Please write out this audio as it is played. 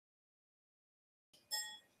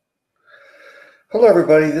Hello,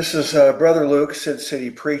 everybody. This is Brother Luke, Sid City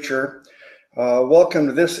Preacher. Welcome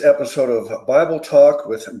to this episode of Bible Talk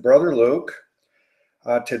with Brother Luke.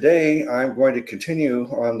 Today, I'm going to continue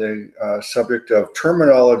on the subject of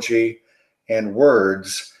terminology and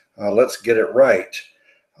words. Let's get it right.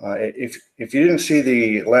 If you didn't see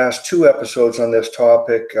the last two episodes on this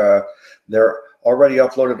topic, they're already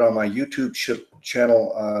uploaded on my YouTube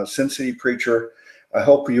channel, Sin City Preacher. I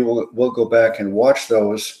hope you will go back and watch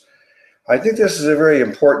those. I think this is a very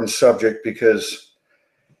important subject because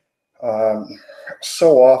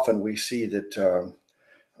so often we see that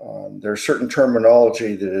there's certain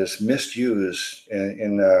terminology that is misused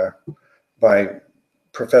by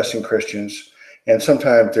professing Christians, and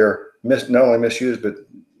sometimes they're not only misused, but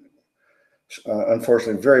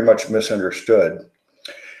unfortunately very much misunderstood.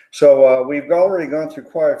 So we've already gone through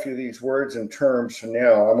quite a few of these words and terms. So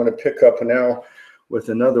now I'm going to pick up now with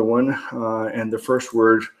another one, and the first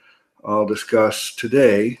word I'll discuss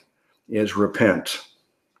today is repent.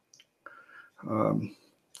 Now,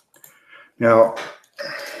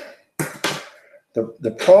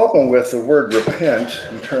 the problem with the word repent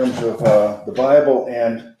in terms of the Bible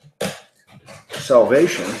and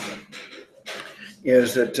salvation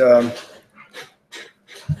is that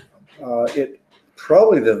it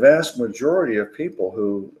probably the vast majority of people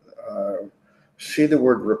who see the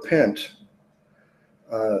word repent,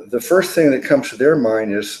 the first thing that comes to their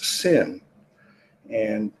mind is sin,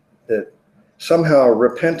 and that somehow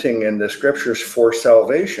repenting in the scriptures for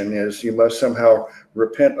salvation is you must somehow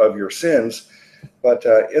repent of your sins. But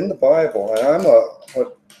in the Bible, and I'm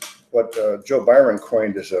what Joe Byron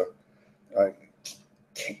coined as a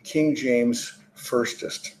King James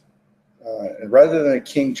firstist, and rather than a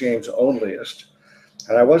King James onlyist,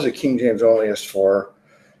 and I was a King James onlyist for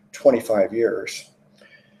 25 years.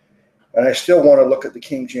 And I still want to look at the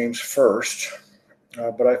King James first,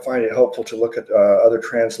 but I find it helpful to look at other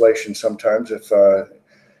translations sometimes if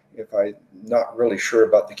I'm not really sure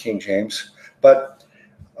about the King James. But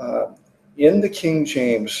in the King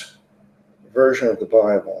James version of the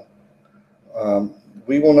Bible,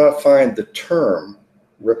 we will not find the term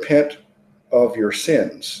repent of your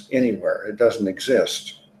sins anywhere. It doesn't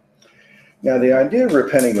exist. Now, the idea of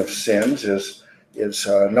repenting of sins is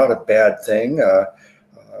not a bad thing.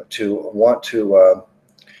 To want to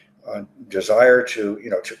desire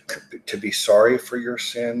to to be sorry for your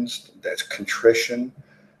sins, that's contrition.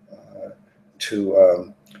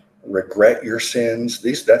 To regret your sins,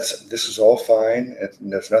 this is all fine.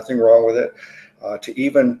 There's nothing wrong with it. To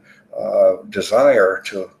even desire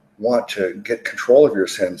to want to get control of your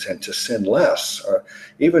sins and to sin less, or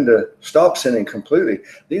even to stop sinning completely.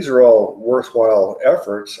 These are all worthwhile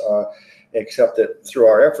efforts, except that through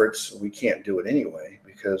our efforts we can't do it anyway,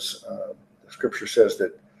 because the scripture says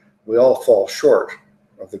that we all fall short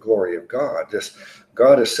of the glory of God.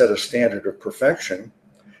 God has set a standard of perfection,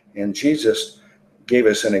 and Jesus gave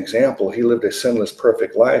us an example. He lived a sinless,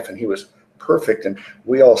 perfect life, and he was perfect, and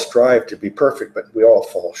we all strive to be perfect, but we all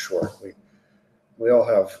fall short.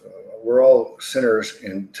 We're all sinners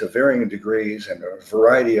to varying degrees and a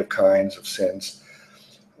variety of kinds of sins.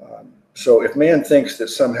 So if man thinks that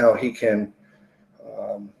somehow he can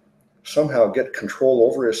somehow get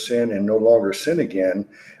control over his sin and no longer sin again,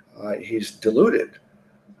 he's deluded.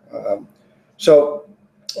 So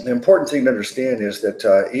the important thing to understand is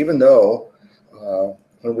that even though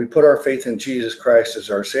when we put our faith in Jesus Christ as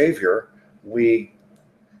our Savior, we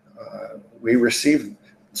receive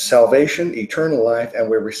salvation, eternal life, and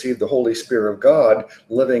we receive the Holy Spirit of God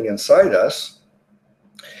living inside us.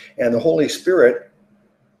 And the Holy Spirit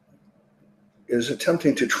is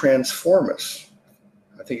attempting to transform us.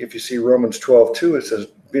 I think if you see Romans 12:2, it says,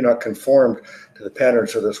 "Be not conformed to the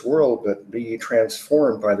patterns of this world, but be ye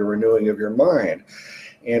transformed by the renewing of your mind."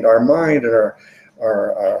 And our mind and our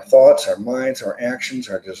thoughts, our minds, our actions,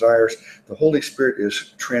 our desires, the Holy Spirit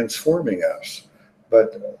is transforming us.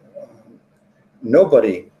 But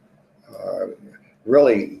nobody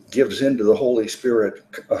really gives into the Holy Spirit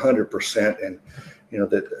 100%. And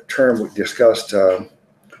the term we discussed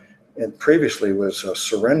and previously was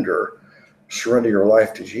surrender your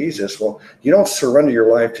life to Jesus. Well, you don't surrender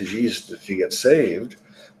your life to Jesus to get saved,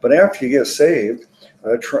 but after you get saved,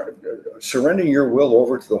 surrendering your will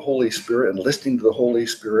over to the Holy Spirit and listening to the Holy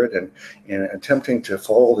Spirit and attempting to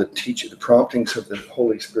follow the promptings of the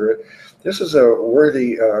Holy Spirit. This is a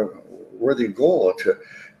worthy goal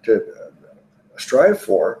to strive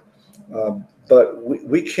for. But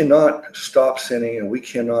we cannot stop sinning, and we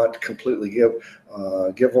cannot completely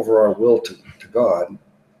give over our will to God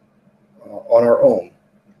on our own.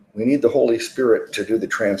 We need the Holy Spirit to do the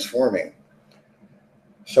transforming.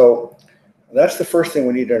 So that's the first thing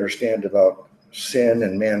we need to understand about sin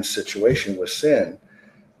and man's situation with sin.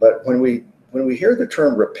 But when we hear the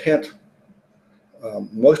term repent,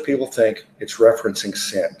 most people think it's referencing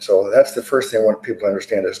sin. So that's the first thing I want people to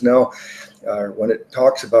understand is no, when it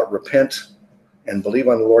talks about repent and believe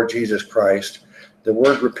on the Lord Jesus Christ, the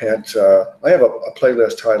word repent, I have a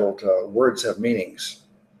playlist titled Words Have Meanings.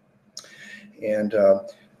 And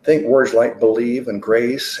think words like believe and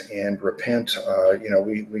grace and repent.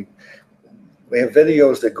 We have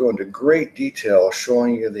videos that go into great detail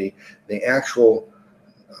showing you the actual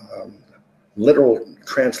literal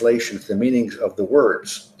translations, the meanings of the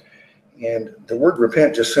words. And the word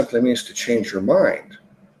repent just simply means to change your mind.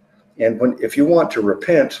 And if you want to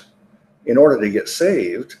repent in order to get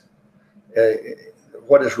saved,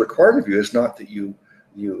 what is required of you is not that you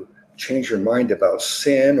change your mind about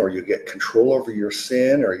sin, or you get control over your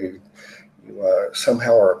sin, or you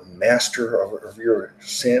somehow are master of your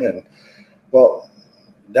sin. And well,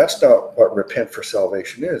 that's not what repent for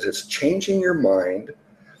salvation is. It's changing your mind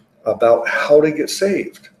about how to get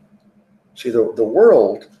saved. See, the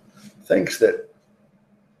world thinks that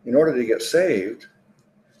in order to get saved,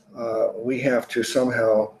 we have to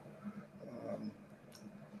somehow,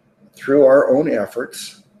 through our own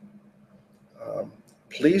efforts,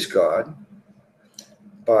 please God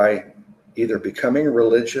by either becoming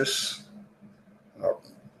religious,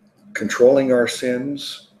 controlling our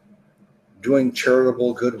sins, doing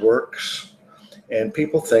charitable good works. And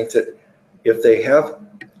people think that if they have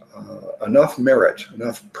enough merit,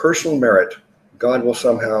 enough personal merit, God will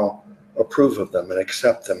somehow approve of them and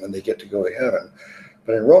accept them, and they get to go to heaven.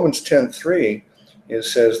 But in Romans 10:3, it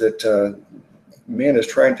says that man is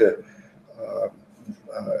trying to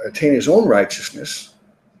attain his own righteousness,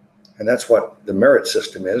 and that's what the merit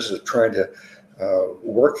system is trying to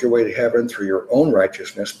work your way to heaven through your own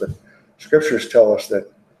righteousness. But scriptures tell us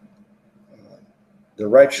that the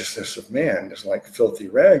righteousness of man is like filthy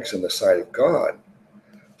rags in the sight of God.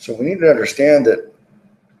 So we need to understand that,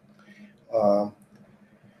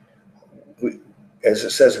 as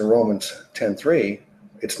it says in Romans 10:3,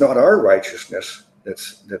 it's not our righteousness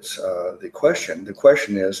that's the question. The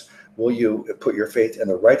question is, will you put your faith in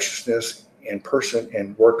the righteousness and person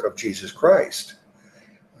and work of Jesus Christ?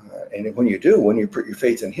 And when you do, when you put your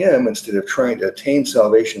faith in him instead of trying to attain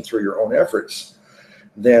salvation through your own efforts,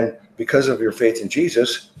 then because of your faith in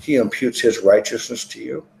Jesus, he imputes his righteousness to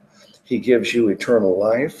you. He gives you eternal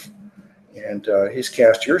life, and he's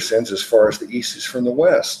cast your sins as far as the east is from the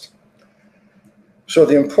west. So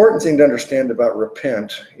the important thing to understand about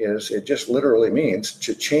repent is it just literally means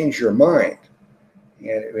to change your mind.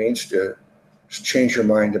 And it means to change your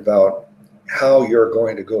mind about how you're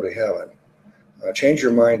going to go to heaven. Change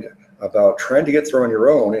your mind about trying to get through on your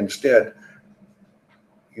own. Instead,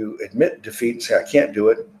 you admit defeat and say, I can't do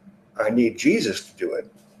it. I need Jesus to do it.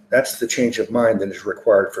 That's the change of mind that is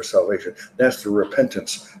required for salvation. That's the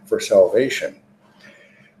repentance for salvation.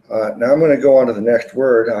 Now I'm going to go on to the next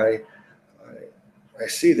word. I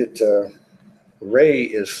see that Ray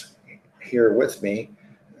is here with me,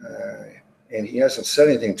 and he hasn't said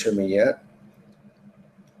anything to me yet.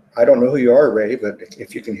 I don't know who you are, Ray, but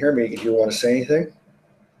if you can hear me, do you want to say anything?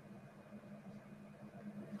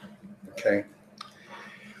 Okay.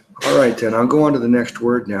 All right, then I'll go on to the next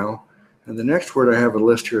word now. And the next word I have a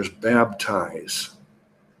list here is baptize.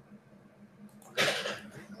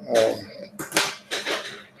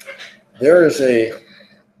 There is a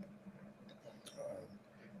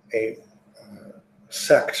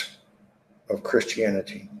sect of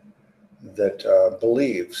Christianity that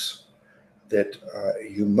believes that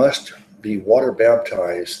you must be water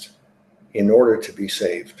baptized in order to be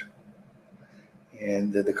saved.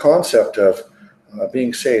 And the concept of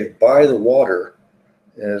being saved by the water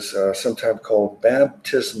is sometimes called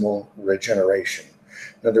baptismal regeneration.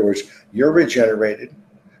 In other words, you're regenerated,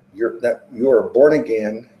 you are born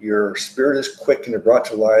again, your spirit is quickened and brought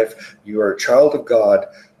to life, you are a child of God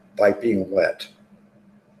by being wet.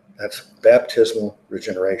 That's baptismal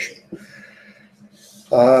regeneration.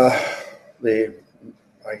 I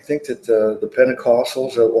think that the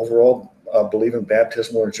Pentecostals overall believe in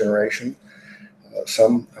baptismal regeneration.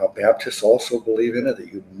 Some Baptists also believe in it,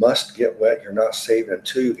 that you must get wet. You're not saved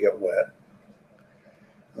until you get wet.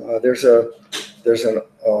 There's an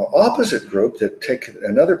opposite group that take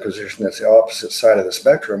another position that's the opposite side of the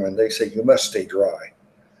spectrum, and they say you must stay dry.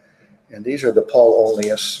 And these are the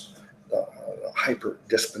Paul-onlyists, the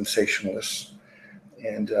hyper-dispensationalists.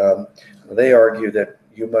 And they argue that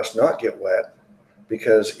you must not get wet,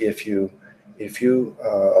 because if you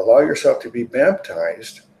allow yourself to be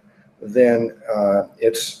baptized, then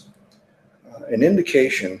it's an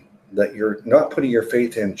indication that you're not putting your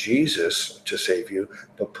faith in Jesus to save you,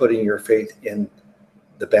 but putting your faith in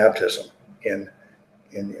the baptism, in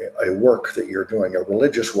a work that you're doing, a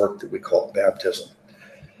religious work that we call baptism.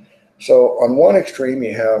 So on one extreme,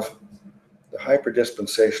 you have the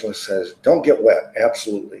hyper-dispensationalist says, don't get wet,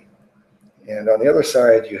 absolutely. And on the other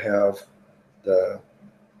side, you have the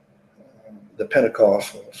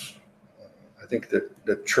Pentecostals. I think that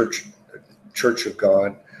the Church of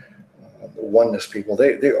God, the oneness people,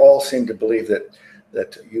 they all seem to believe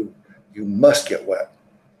that you must get wet.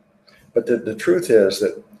 But the truth is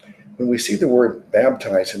that when we see the word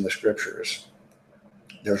baptize in the scriptures,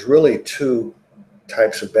 there's really two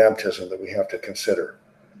types of baptism that we have to consider.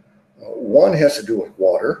 One has to do with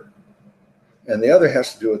water, and the other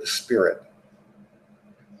has to do with the Spirit.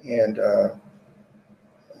 And I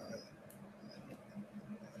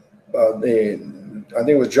think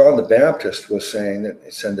it was John the Baptist was saying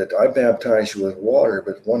that I baptize you with water,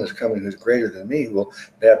 but one is coming who's greater than me who will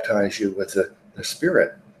baptize you with the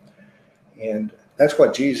Spirit. And that's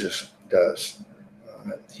what Jesus does.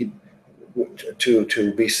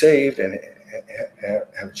 To be saved and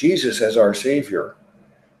have Jesus as our Savior,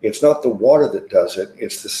 it's not the water that does it,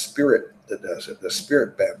 it's the Spirit that does it, the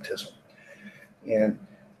Spirit baptism. And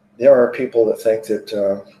there are people that think that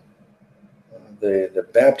the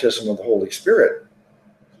baptism of the Holy Spirit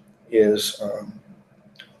is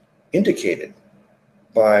indicated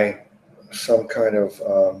by some kind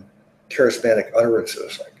of charismatic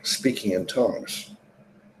utterances, like speaking in tongues.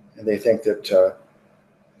 And they think that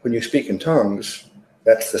when you speak in tongues,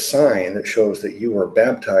 that's the sign that shows that you are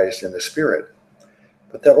baptized in the Spirit.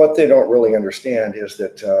 But that what they don't really understand is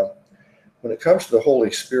that when it comes to the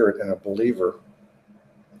Holy Spirit and a believer,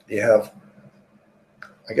 you have,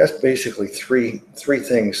 I guess, basically three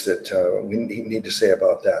things that we need to say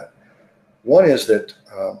about that. One is that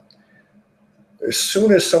as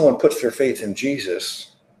soon as someone puts their faith in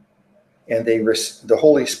Jesus and the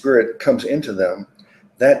Holy Spirit comes into them,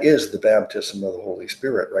 that is the baptism of the Holy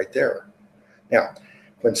Spirit right there. Now,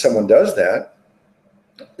 when someone does that,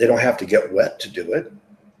 they don't have to get wet to do it,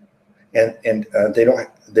 and they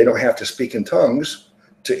don't have to speak in tongues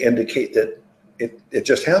to indicate that it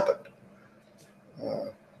just happened.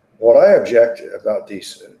 What I object about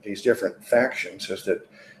these different factions is that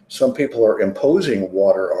some people are imposing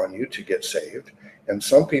water on you to get saved, and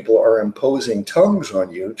some people are imposing tongues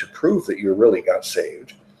on you to prove that you really got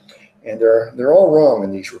saved. And they're all wrong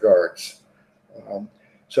in these regards.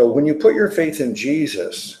 So when you put your faith in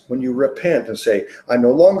Jesus, when you repent and say, I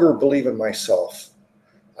no longer believe in myself,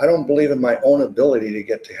 I don't believe in my own ability to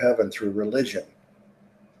get to heaven through religion,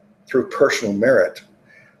 through personal merit.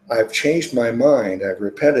 I've changed my mind, I've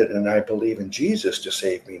repented, and I believe in Jesus to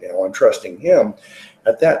save me now. I'm trusting him.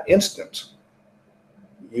 At that instant,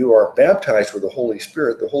 you are baptized with the Holy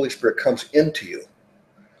Spirit. The Holy Spirit comes into you.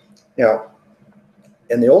 Now,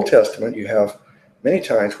 in the Old Testament, you have many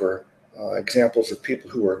times where examples of people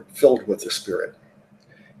who were filled with the Spirit.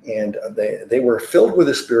 And they were filled with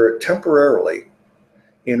the Spirit temporarily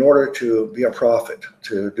in order to be a prophet,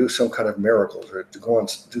 to do some kind of miracles, or to go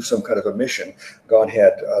and do some kind of a mission God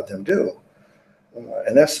had them do.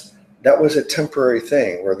 And that was a temporary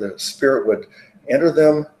thing where the Spirit would enter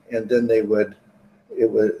them, and then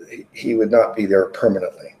he would not be there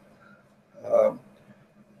permanently.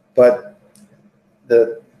 But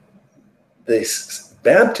the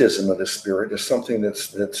baptism of the Spirit is something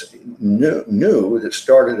that's new that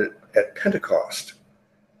started at Pentecost.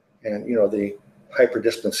 And the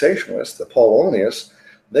hyper-dispensationalists, the Paulonists,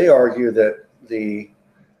 they argue that the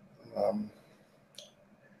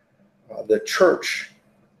church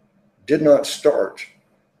did not start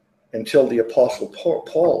until the Apostle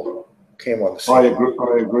Paul came on the scene. I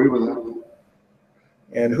agree with that.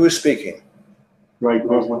 And who's speaking? Ray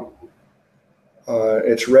Presley.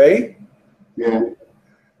 It's Ray? Yeah.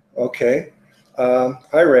 Okay.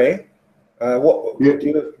 Hi, Ray. Yeah.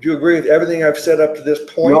 Do you agree with everything I've said up to this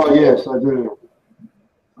point? No, yes, I do.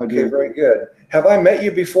 Okay, very good. Have I met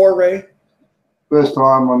you before, Ray? First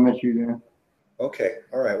time I met you there. Okay,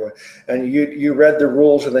 all right. Well, and you read the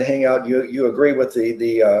rules of the Hangout. You agree with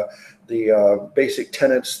the basic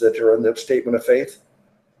tenets that are in the Statement of Faith?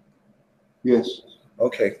 Yes.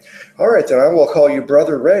 Okay. All right, then I will call you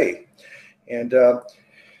Brother Ray. And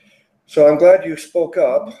so I'm glad you spoke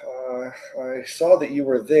up. I saw that you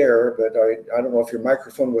were there, but I don't know if your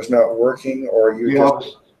microphone was not working or you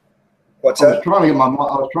just... What's that? I was trying to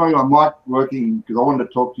get my mic working because I wanted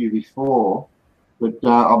to talk to you before, but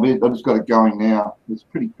I just got it going now. It's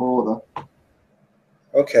pretty poor though.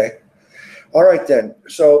 Okay. All right then.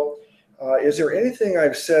 So is there anything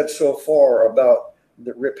I've said so far about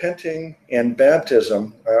the repenting and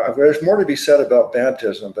baptism. There's more to be said about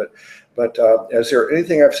baptism, but is there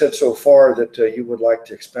anything I've said so far that you would like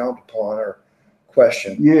to expound upon or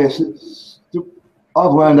question? Yes,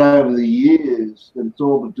 I've learned over the years that it's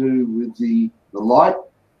all to do with the light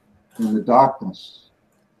and the darkness.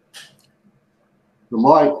 The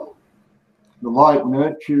light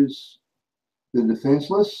nurtures the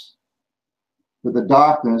defenseless, but the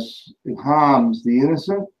darkness, it harms the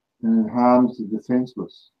innocent and it harms the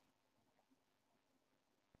defenseless.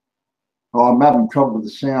 Oh, I'm having trouble with the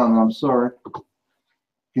sound, I'm sorry.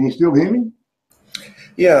 Can you still hear me?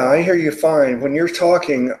 Yeah, I hear you fine. When you're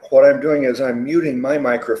talking, what I'm doing is I'm muting my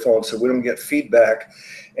microphone so we don't get feedback.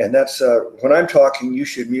 And that's when I'm talking, you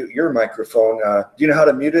should mute your microphone. Do you know how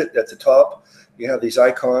to mute it at the top? You have these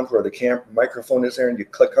icons where the microphone is there and you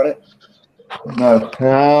click on it? No.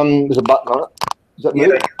 There's a button on it. Does that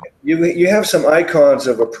move? Yeah, you have some icons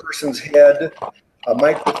of a person's head, a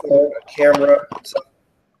microphone, a camera.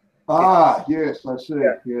 Ah, yes, I see.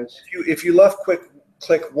 Yeah. Yes. If you left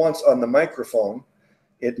click once on the microphone,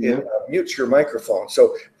 it mutes your microphone.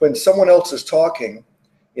 So when someone else is talking,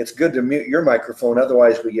 it's good to mute your microphone.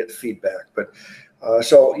 Otherwise, we get feedback. But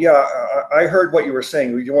so yeah, I heard what you were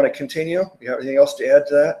saying. Do you want to continue? You have anything else to add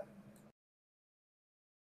to that?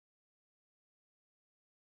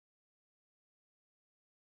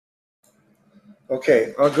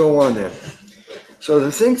 Okay, I'll go on then. So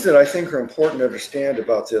the things that I think are important to understand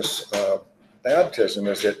about this baptism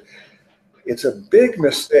is that it's a big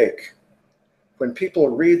mistake when people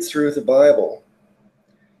read through the Bible,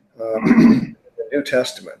 the New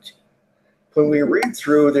Testament. When we read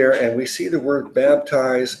through there and we see the word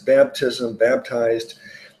baptized, baptism, baptized,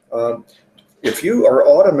 if you are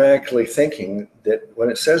automatically thinking that when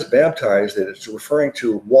it says baptized, that it's referring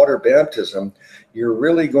to water baptism, you're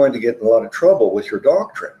really going to get in a lot of trouble with your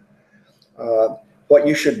doctrine. What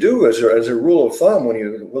you should do as a rule of thumb when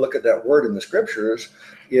you look at that word in the scriptures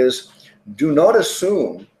is do not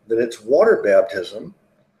assume that it's water baptism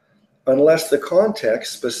unless the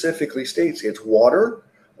context specifically states it's water,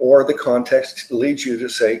 or the context leads you to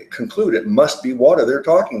say, conclude it must be water they're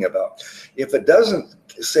talking about. If it doesn't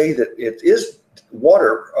say that it is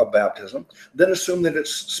water of baptism, then assume that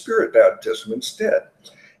it's spirit baptism instead.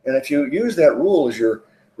 And if you use that rule as you're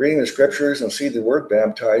reading the scriptures and see the word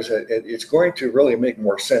baptize, it's going to really make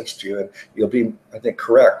more sense to you, and you'll be, I think,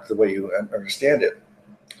 correct the way you understand it.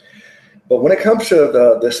 But when it comes to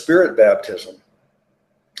the spirit baptism,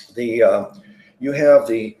 you have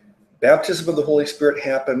the baptism of the Holy Spirit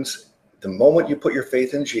happens the moment you put your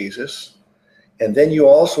faith in Jesus, and then you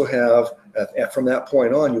also have, from that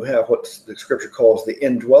point on, you have what the scripture calls the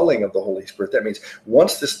indwelling of the Holy Spirit. That means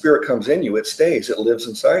once the Spirit comes in you, it stays, it lives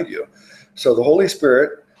inside you. So the Holy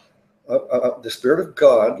Spirit, the Spirit of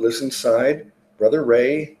God lives inside Brother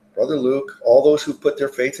Ray, Brother Luke, all those who put their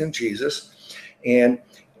faith in Jesus. And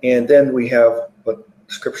then we have what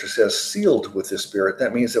Scripture says, sealed with the Spirit.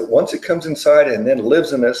 That means that once it comes inside and then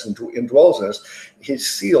lives in us and indwells in us, he's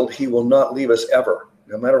sealed. He will not leave us ever,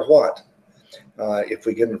 no matter what. If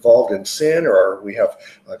we get involved in sin or we have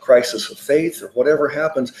a crisis of faith or whatever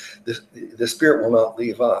happens, the Spirit will not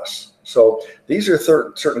leave us. So these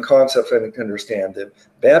are certain concepts I need to understand. The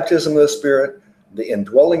baptism of the Spirit, the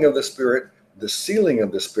indwelling of the Spirit, the sealing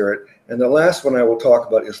of the Spirit, and the last one I will talk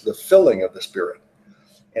about is the filling of the Spirit.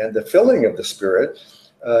 And the filling of the Spirit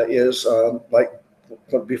is like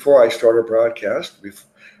before I start a broadcast,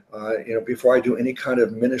 before I do any kind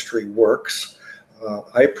of ministry works,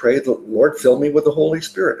 I pray the Lord fill me with the Holy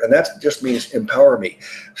Spirit, and that just means empower me.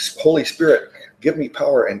 Holy Spirit, give me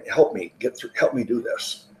power and help me get through. Help me do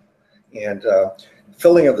this. And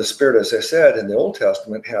filling of the Spirit, as I said in the Old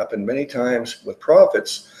Testament, happened many times with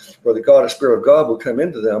prophets, where the Spirit of God would come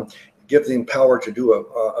into them, give them power to do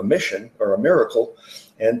a mission or a miracle,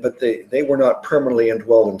 but they were not permanently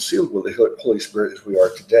indwelled and sealed with the Holy Spirit as we are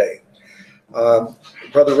today.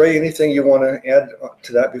 Brother Ray, anything you want to add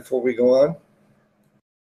to that before we go on?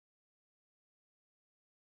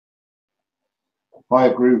 I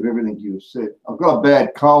agree with everything you said. I've got a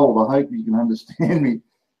bad cold. I hope you can understand me,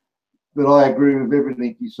 but I agree with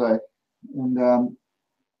everything you say. And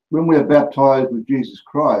when we're baptized with Jesus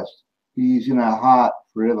Christ, he is in our heart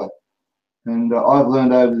forever. And I've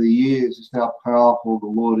learned over the years just how powerful the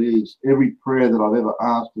Lord is. Every prayer that I've ever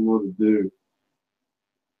asked the Lord to do,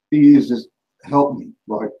 he is just help me,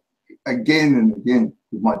 like again and again,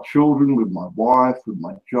 with my children, with my wife, with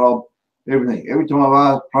my job, everything. Every time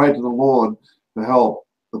I've prayed to the Lord for help,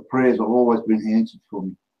 the prayers have always been answered for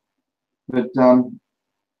me. But I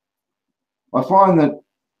find that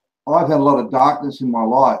I've had a lot of darkness in my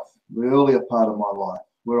life, the earlier part of my life,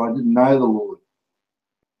 where I didn't know the Lord.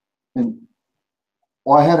 And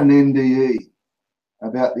I had an NDE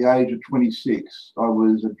about the age of 26. I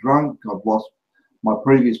was a drunk. I've lost my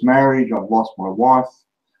previous marriage. I've lost my wife.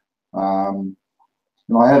 And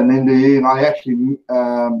I had an NDE, and I actually,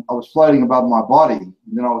 I was floating above my body, and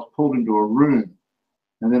then I was pulled into a room,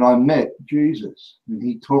 and then I met Jesus, and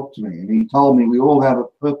he talked to me, and he told me we all have a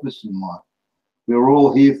purpose in life. We're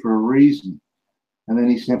all here for a reason. And then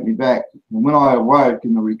he sent me back. And when I awoke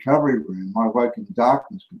in the recovery room, I awoke in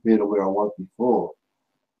darkness compared to where I was before.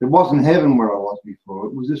 It wasn't heaven where I was before.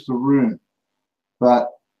 It was just a room. But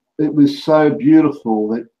it was so beautiful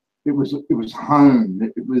that it was home.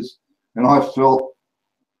 It was, and I felt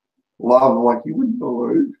love like you wouldn't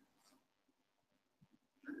believe.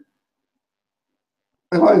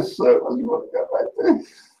 And I so much want to go back there.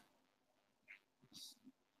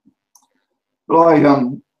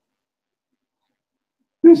 But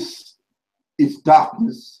this is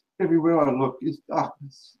darkness. Everywhere I look is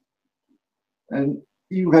darkness. And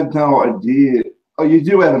you have no idea. Oh, you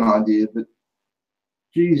do have an idea, but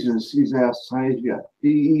Jesus is our Savior.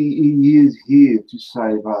 He is here to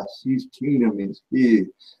save us. His kingdom is here.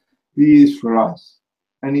 He is for us.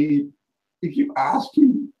 And if you ask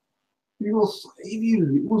him, he will save you.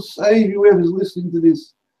 He will save whoever's listening to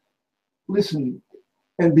this. Listen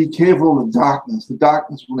and be careful of the darkness. The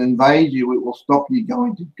darkness will invade you. It will stop you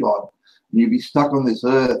going to God. And you'll be stuck on this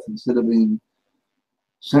earth instead of being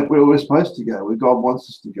sent where we're supposed to go, where God wants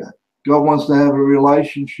us to go. God wants to have a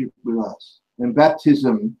relationship with us. And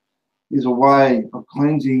baptism is a way of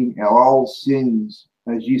cleansing our old sins,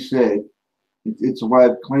 as you said. It's a way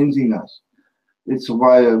of cleansing us. It's a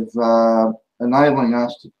way of enabling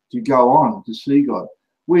us to go on, to see God.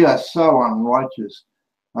 We are so unrighteous.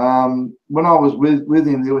 When I was with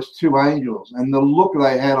him, there was two angels, and the look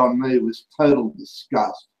they had on me was total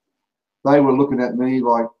disgust. They were looking at me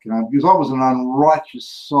like, because I was an unrighteous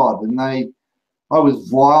sod, and I was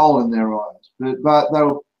vile in their eyes. But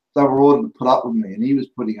they were ordered to put up with me, and he was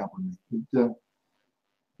putting up with me.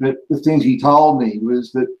 But the things he told me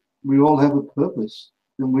was that we all have a purpose,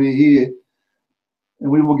 and we're here, and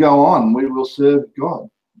we will go on. We will serve God,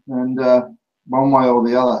 and one way or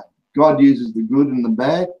the other. God uses the good and the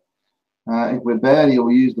bad. If we're bad,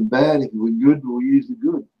 he'll use the bad. If we're good, we'll use the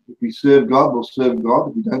good. If we serve God, we'll serve God.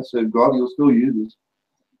 If we don't serve God, he'll still use us.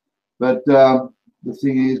 But the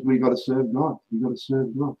thing is, we've got to serve God. We've got to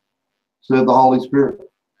serve God. Serve the Holy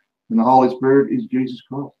Spirit. And the Holy Spirit is Jesus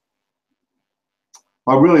Christ.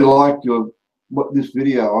 I really liked this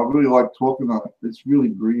video. I really like talking on it. It's really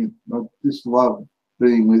brilliant. I just love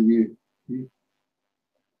being with you.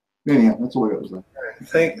 Anyhow, that's all I got to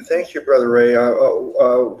say. Thank you, Brother Ray.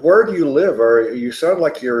 Where do you live? Or you sound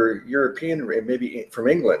like you're European, maybe from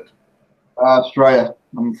England. Australia.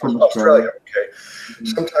 I'm from Australia. Okay. Mm-hmm.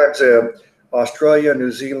 Sometimes Australia,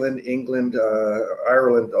 New Zealand, England,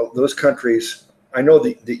 Ireland, those countries. I know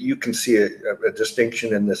that you can see a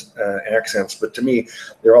distinction in this accents, but to me,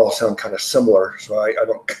 they all sound kind of similar. So I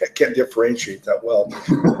can't differentiate that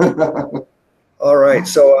well. All right,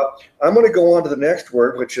 so I'm going to go on to the next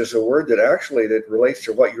word, which is a word that relates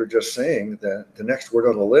to what you're just saying. The next word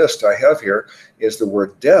on the list I have here is the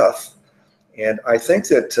word death. And I think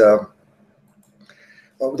that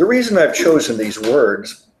the reason I've chosen these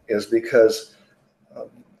words is because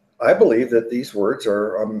I believe that these words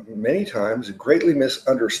are many times greatly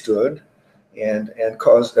misunderstood and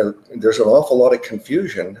cause there's an awful lot of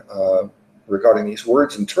confusion regarding these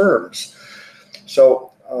words and terms.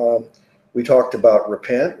 So we talked about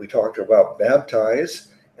repent. We talked about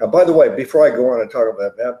baptize. Now, by the way, before I go on and talk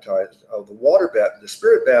about baptize, the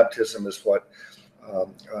Spirit baptism is what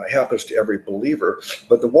happens to every believer.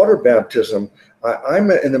 But the water baptism, I'm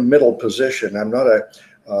in the middle position. I'm not a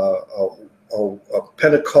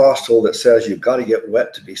Pentecostal that says you've got to get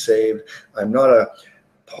wet to be saved. I'm not a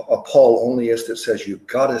Paul onlyist that says you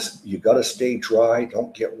got to stay dry,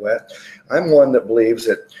 don't get wet. I'm one that believes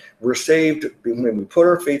that we're saved when we put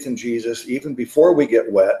our faith in Jesus, even before we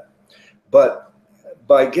get wet. But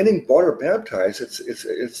by getting water baptized,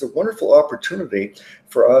 it's a wonderful opportunity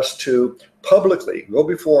for us to publicly go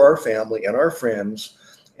before our family and our friends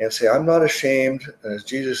and say, I'm not ashamed. As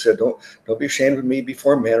Jesus said, don't be ashamed of me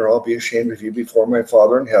before men, or I'll be ashamed of you before my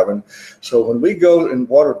Father in heaven. So when we go in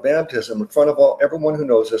water baptism in front of everyone who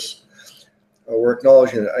knows us, we're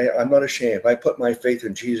acknowledging that I'm not ashamed. I put my faith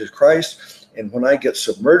in Jesus Christ, and when I get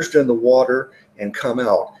submerged in the water and come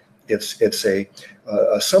out, it's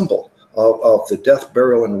a symbol of the death,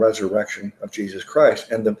 burial, and resurrection of Jesus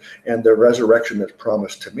Christ, and the resurrection that's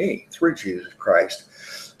promised to me through Jesus Christ.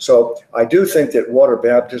 So I do think that water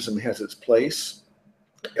baptism has its place.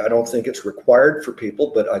 I don't think it's required for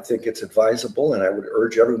people, but I think it's advisable, and I would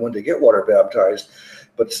urge everyone to get water baptized.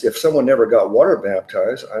 But if someone never got water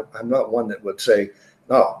baptized, I'm not one that would say,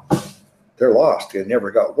 no, they're lost. They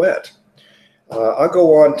never got wet. I'll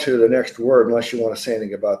go on to the next word, unless you want to say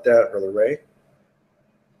anything about that, Brother Ray.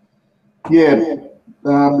 Yeah,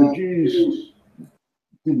 the Jews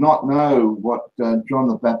did not know what John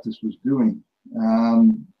the Baptist was doing.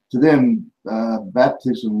 To them,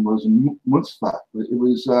 baptism was a mitzvah. It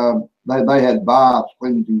was they had baths,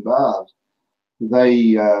 cleansing baths.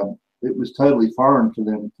 It was totally foreign for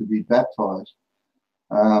them to be baptized.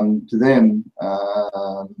 To them,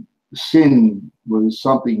 sin was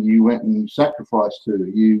something you went and sacrificed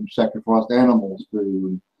to. You sacrificed animals to,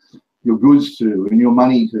 and your goods to, and your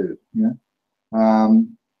money to. You know?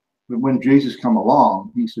 But when Jesus come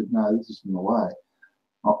along, he said, "No, this isn't the way.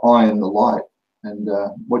 I am the light, and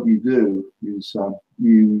what you do is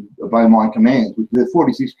you obey my commands, which there are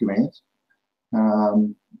 46 commands,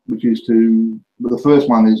 which is to. The first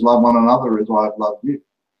one is love one another as I have loved you.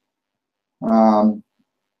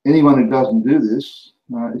 Anyone who doesn't do this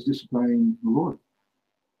is disobeying the Lord.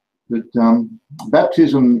 But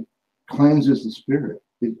baptism cleanses the spirit.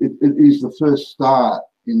 It is the first start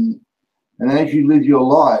in, and as you live your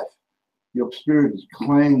life, your spirit is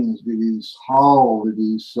cleansed. It is whole. It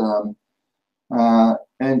is,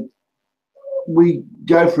 and we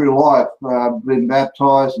go through life being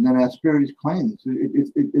baptized, and then our spirit is cleansed.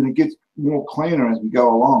 It gets more cleaner as we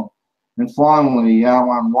go along. And finally,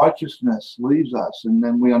 our unrighteousness leaves us, and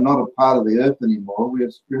then we are not a part of the earth anymore. We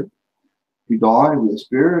are spirit. We die, we are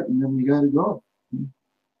spirit, and then we go to God.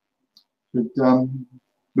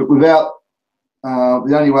 But without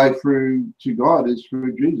the only way through to God is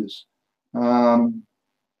through Jesus. I'm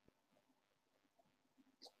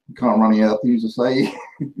kind of running out of things to say,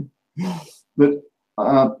 but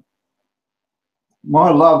my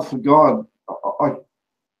love for God, I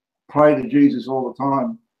pray to Jesus all the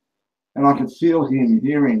time. And I can feel him,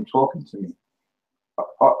 hear him talking to me.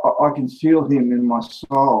 I can feel him in my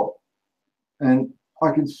soul. And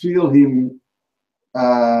I can feel him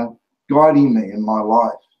guiding me in my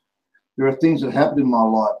life. There are things that happen in my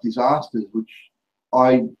life, disasters, which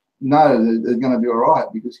I know that they're going to be all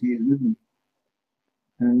right because he is with me.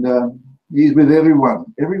 And he is with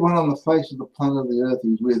everyone. Everyone on the face of the planet of the earth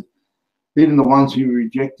he's with. Even the ones who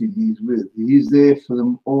reject him, he's with. He is there for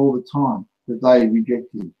them all the time, that they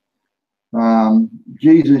reject him.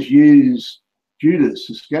 Jesus used Judas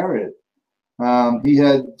Iscariot. He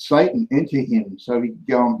had Satan enter him so he could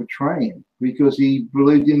go and betray him because he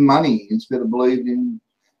believed in money instead of believing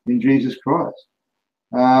in Jesus Christ.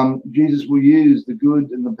 Jesus will use the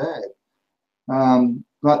good and the bad.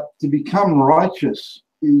 But to become righteous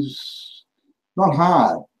is not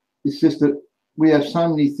hard. It's just that we have so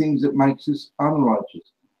many things that makes us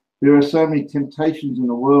unrighteous. There are so many temptations in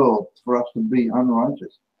the world for us to be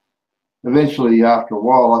unrighteous. Eventually, after a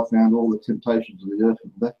while, I found all the temptations of the earth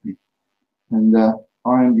had left me. And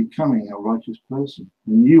I am becoming a righteous person.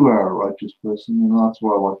 And you are a righteous person, and that's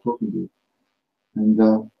why I like talking to you. And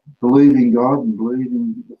believe in God and believe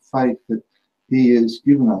in the faith that he has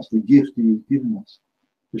given us, the gift he has given us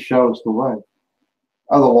to show us the way.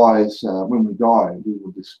 Otherwise, when we die, we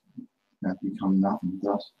will just become nothing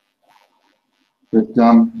to us. But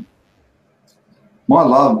my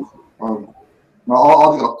love of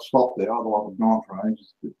I've got to stop there, otherwise I've gone for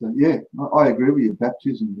ages. But yeah, I agree with you.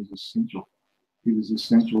 Baptism is essential. It is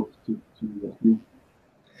essential to yeah.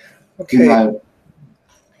 Okay. You know,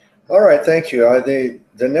 all right, thank you.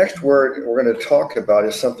 The next word we're going to talk about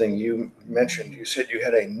is something you mentioned. You said you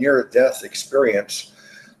had a near-death experience.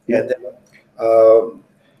 Yeah. And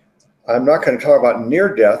I'm not going to talk about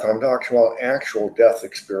near death. I'm talking about actual death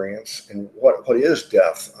experience and what is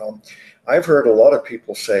death. I've heard a lot of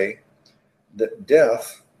people say that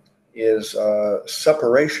death is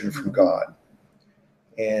separation from God.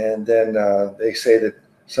 And then they say that,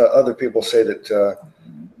 so other people say that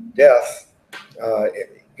death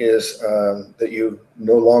is that you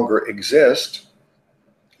no longer exist,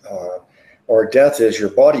 or death is your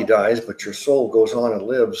body dies, but your soul goes on and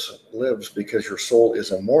lives because your soul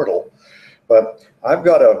is immortal. But I've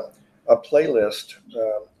got a playlist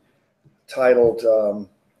titled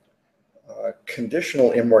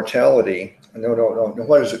Conditional Immortality. No,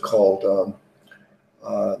 what is it called?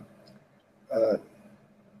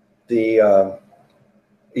 The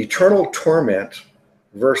eternal torment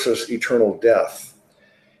versus eternal death.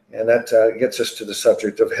 And that gets us to the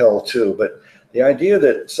subject of hell too. But the idea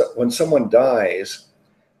that when someone dies,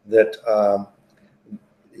 that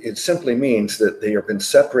it simply means that they have been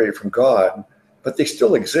separated from God, but they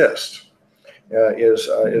still exist.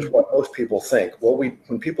 is what most people think. Well,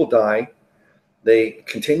 when people die, they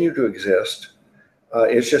continue to exist.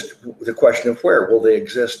 It's just the question of where. Will they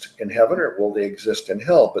exist in heaven or will they exist in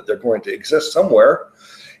hell? But they're going to exist somewhere,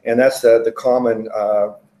 and that's the common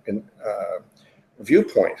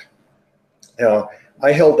viewpoint. Now,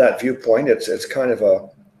 I held that viewpoint. It's kind of a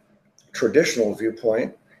traditional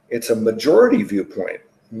viewpoint. It's a majority viewpoint.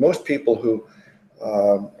 Most people who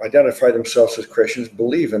identify themselves as Christians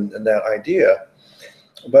believe in that idea.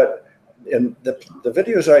 But in the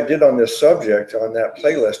videos I did on this subject, on that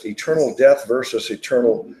playlist, eternal death versus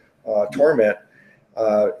eternal torment,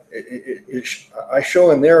 I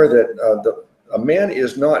show in there that a man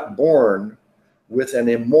is not born with an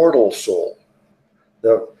immortal soul.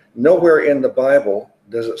 Nowhere in the Bible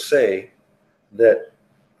does it say that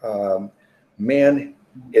man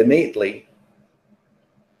innately,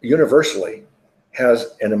 universally,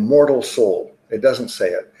 has an immortal soul. It doesn't say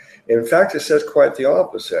it. In fact, it says quite the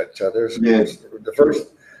opposite. There is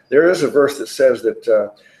a verse that says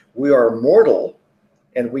that we are mortal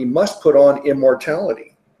and we must put on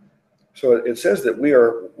immortality. So it says that we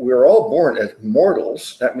are all born as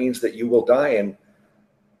mortals. That means that you will die and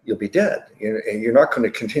you'll be dead. And you're not going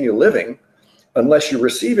to continue living unless you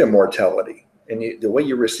receive immortality. And the way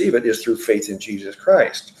you receive it is through faith in Jesus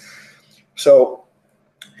Christ. So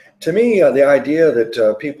to me, the idea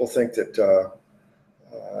that people think that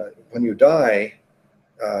when you die,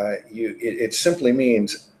 it simply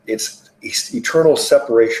means it's eternal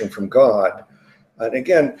separation from God. And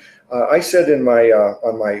again, I said in my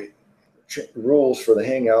on my rules for the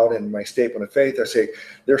Hangout and my statement of faith, I say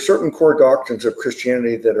there are certain core doctrines of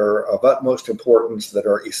Christianity that are of utmost importance, that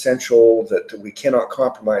are essential, that we cannot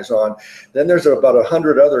compromise on. Then there's about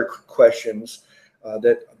 100 other questions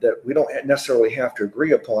that we don't necessarily have to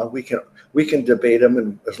agree upon. We can debate them,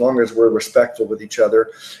 and as long as we're respectful with each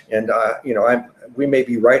other. And we may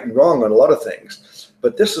be right and wrong on a lot of things,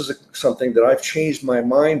 but this is something that I've changed my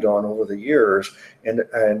mind on over the years. And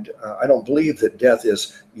I don't believe that death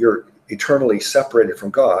is you're eternally separated from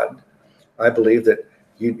God. I believe that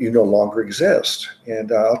you no longer exist.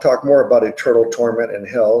 And I'll talk more about eternal torment and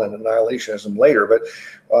hell and annihilationism later. But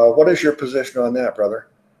what is your position on that, brother?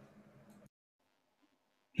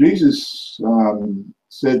 Jesus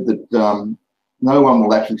said that no one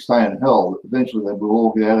will actually stay in hell. Eventually, they will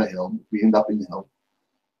all get out of hell if we end up in hell.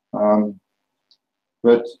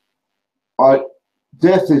 But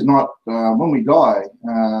death is not when we die.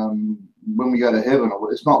 When we go to heaven,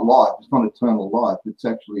 it's not life. It's not eternal life. It's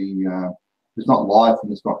actually it's not life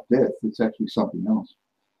and it's not death. It's actually something else.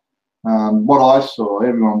 What I saw,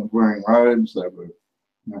 everyone was wearing robes. They were,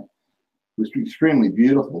 it was extremely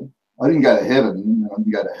beautiful. I didn't go to heaven. I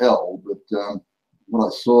didn't go to hell. But what I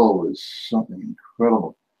saw was something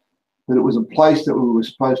incredible. That it was a place that we were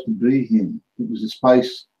supposed to be in. It was a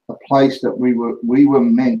place that we were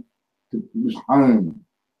meant to. It was home.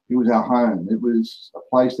 It was our home. It was a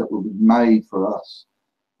place that was made for us.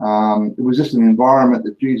 It was just an environment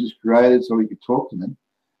that Jesus created so he could talk to them.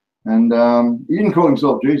 And he didn't call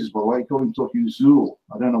himself Jesus, by the way. He called himself Uzul.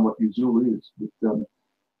 I don't know what Uzul is, but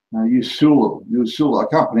Uzul. I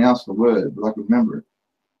can't pronounce the word, but I can remember it.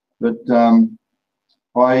 But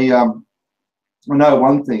I know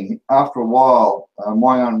one thing. After a while,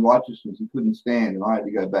 my own righteousness, he couldn't stand, and I had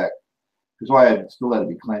to go back because I still had to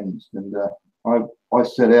be cleansed. And I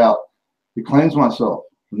set out to cleanse myself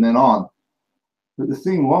from then on. But the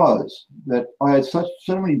thing was that I had so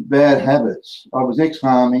many bad habits. I was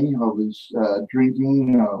ex-army, I was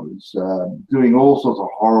drinking, I was doing all sorts of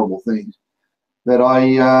horrible things that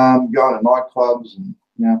I go to nightclubs and,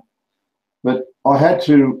 but I had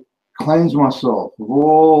to cleanse myself of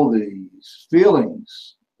all these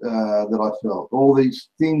feelings that I felt, all these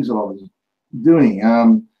things that I was doing.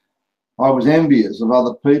 I was envious of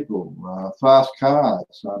other people, fast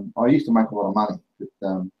cars. I used to make a lot of money, but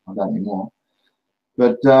I don't anymore.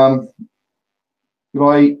 But I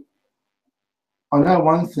know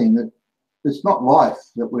one thing, that it's not life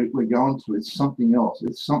that we're going to. It's something else.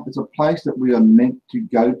 It's a place that we are meant to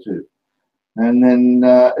go to. And then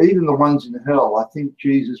even the ones in hell, I think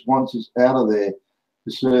Jesus wants us out of there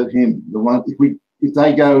to serve him. If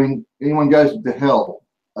they go in, anyone goes into hell,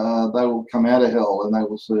 they will come out of hell and they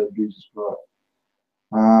will serve Jesus Christ,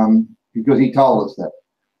 because he told us that.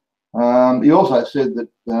 He also said that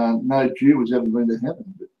no Jew has ever been to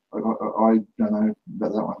heaven, but I don't know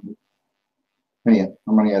about that one. Anyhow,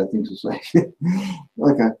 I'm running out of things to say.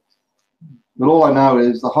 Okay. But all I know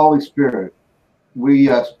is the Holy Spirit, we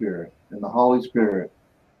are spirit, and the Holy Spirit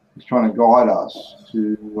is trying to guide us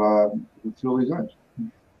to fulfill his aims.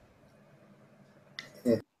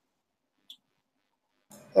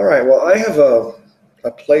 All right. Well, I have a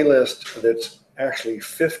playlist that's actually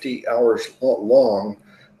 50 hours long,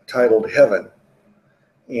 titled Heaven.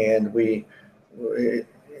 And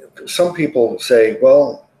some people say,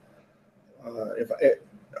 well,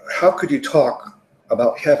 how could you talk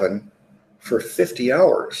about heaven for 50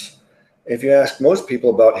 hours? If you ask most people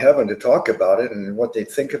about heaven to talk about it and what they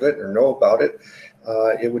think of it or know about it,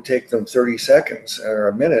 it would take them 30 seconds or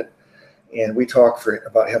a minute. And we talk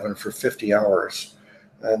about heaven for 50 hours.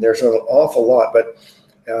 And there's an awful lot, but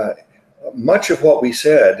much of what we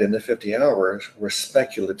said in the 50 hours was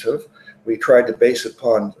speculative. We tried to base it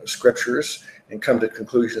upon scriptures and come to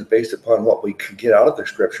conclusions based upon what we could get out of the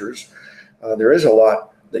scriptures. There is a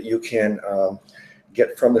lot that you can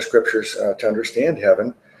get from the scriptures to understand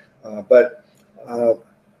heaven, but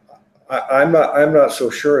I'm not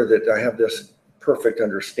so sure that I have this perfect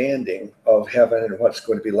understanding of heaven and what's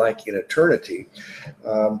going to be like in eternity.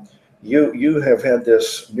 You have had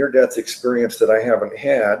this near-death experience that I haven't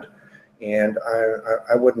had, and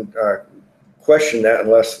I wouldn't question that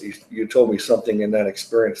unless you told me something in that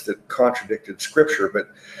experience that contradicted scripture. But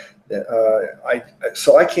I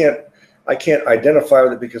can't identify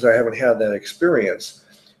with it because I haven't had that experience.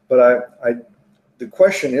 But the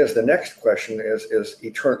question is, the next question is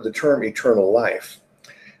the term eternal life.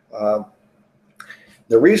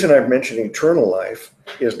 The reason I've mentioned eternal life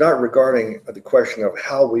is not regarding the question of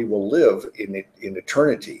how we will live in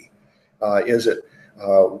eternity. Are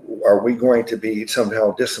we going to be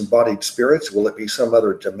somehow disembodied spirits? Will it be some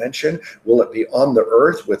other dimension? Will it be on the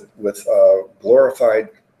earth with glorified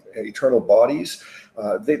eternal bodies?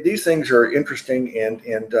 These things are interesting,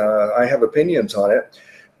 and I have opinions on it,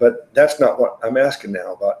 but that's not what I'm asking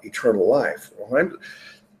now about eternal life.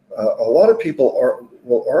 A lot of people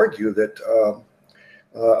will argue that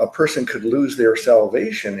a person could lose their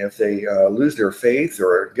salvation if they lose their faith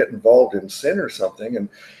or get involved in sin or something.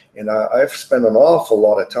 And I've spent an awful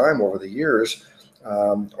lot of time over the years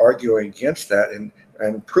arguing against that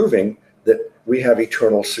and proving that we have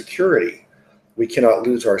eternal security. We cannot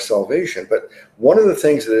lose our salvation. But one of the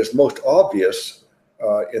things that is most obvious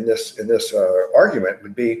in this argument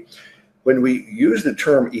would be when we use the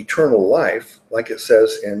term eternal life, like it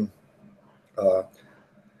says in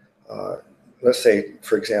let's say,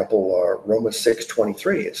 for example, Romans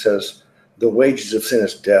 6:23, it says, the wages of sin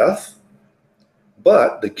is death,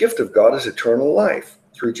 but the gift of God is eternal life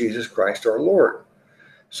through Jesus Christ our Lord.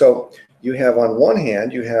 So you have, on one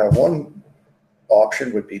hand, you have one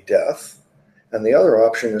option would be death, and the other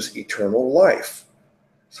option is eternal life.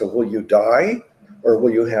 So will you die, or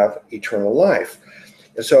will you have eternal life?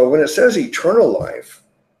 And so when it says eternal life,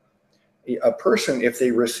 a person, if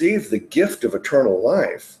they receive the gift of eternal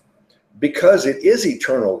life, because it is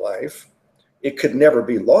eternal life, it could never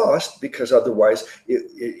be lost, because otherwise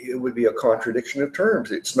it would be a contradiction of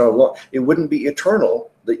terms. It wouldn't be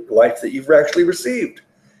eternal, the life that you've actually received,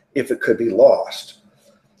 if it could be lost.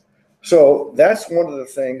 So that's one of the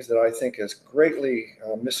things that I think is greatly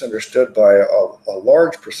misunderstood by a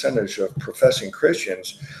large percentage of professing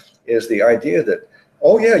Christians, is the idea that,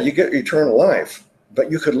 oh yeah, you get eternal life,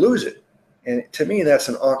 but you could lose it. And to me, that's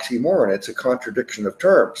an oxymoron. It's a contradiction of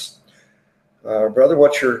terms. Brother,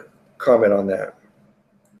 what's your comment on that?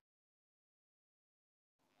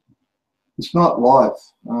 It's not life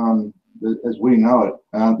as we know it.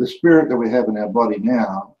 The spirit that we have in our body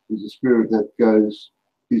now is a spirit that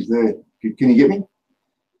is there. Can you get me?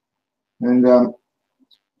 And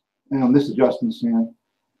hang on, this is Justin sound.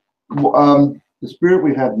 The spirit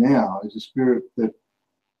we have now is a spirit that,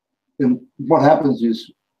 and what happens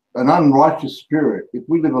is an unrighteous spirit. If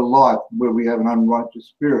we live a life where we have an unrighteous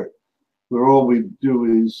spirit, where all we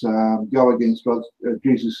do is go against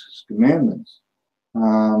Jesus' commandments,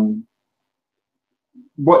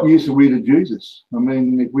 what use are we to Jesus? I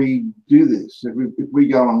mean, if we do this, if we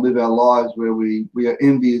go and live our lives where we are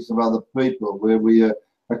envious of other people, where we are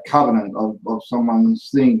a covenant of someone's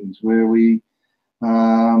things, where we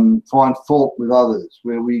find fault with others,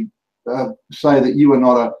 where we say that you are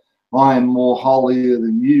not I am more holier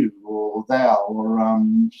than you, or thou, or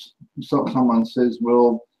someone says,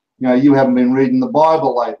 well, you know, you haven't been reading the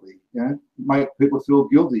Bible lately. You know, make people feel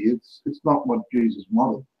guilty. It's not what Jesus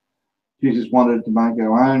wanted. Jesus wanted to make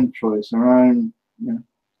our own choice, our own. You know.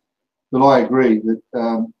 But I agree that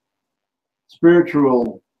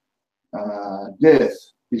spiritual death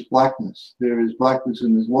is blackness. There is blackness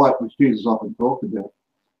and there's light, which Jesus often talked about.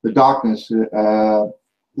 The darkness is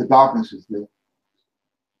there.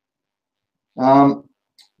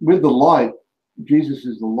 With the light, Jesus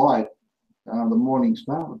is the light. The morning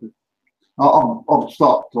star. I'll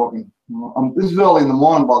stop talking. This is early in the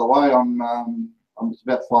morning, by the way. It's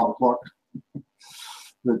about 5 o'clock.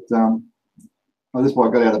 But that's why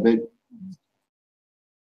I got out of bed.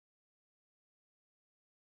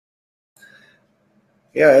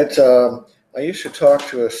 Yeah, it's. I used to talk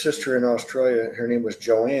to a sister in Australia. Her name was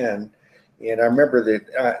Joanne, and I remember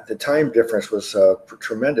that the time difference was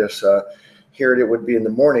tremendous. Here it would be in the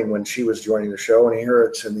morning when she was joining the show, and here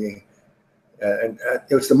it's in the. And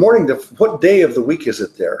it was the morning. What day of the week is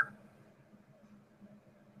it there?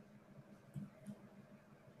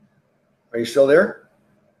 Are you still there?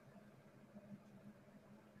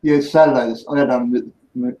 Yeah, it's Saturday. I had Saturday.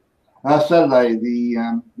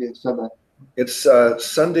 Saturday. It's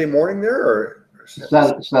Sunday morning there, or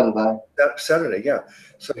Saturday. Saturday, yeah.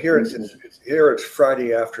 So here it's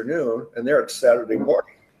Friday afternoon, and there it's Saturday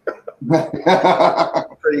morning.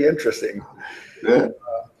 Pretty interesting. Yeah.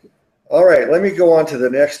 All right, let me go on to the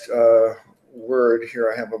next word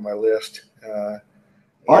here I have on my list. I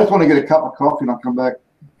just want to get a cup of coffee and I'll come back.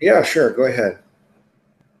 Yeah, sure. Go ahead.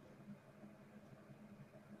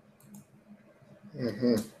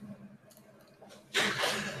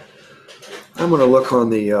 I'm going to look on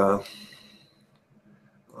the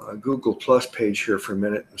Google Plus page here for a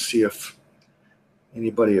minute and see if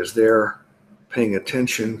anybody is there paying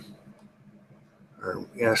attention or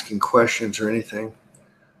asking questions or anything.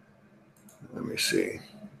 Let me see.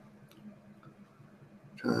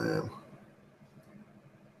 Time.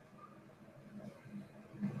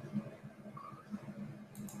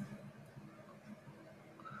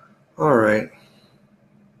 All right.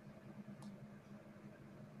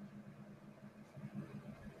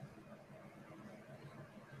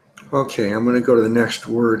 Okay, I'm going to go to the next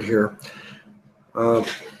word here.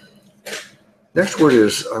 Next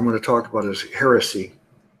word I'm going to talk about is heresy.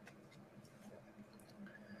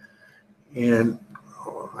 And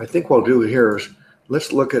I think what I'll do here is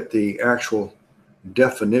let's look at the actual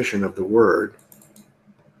definition of the word.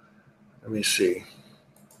 Let me see.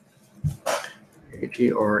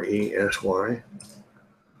 Heresy.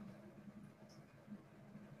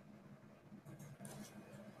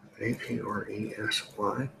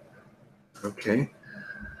 Heresy. Okay.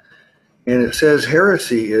 And it says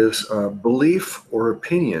heresy is a belief or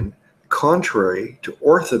opinion contrary to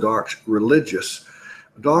orthodox religious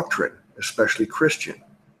doctrine, especially Christian.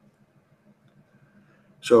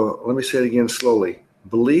 So let me say it again slowly.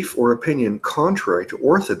 Belief or opinion contrary to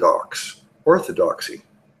orthodoxy.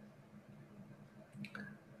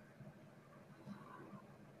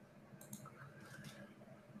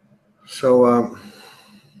 So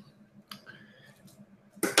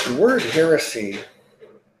the word heresy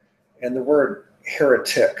and the word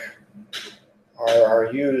heretic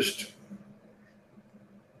are used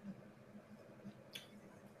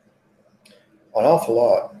an awful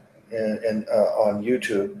lot on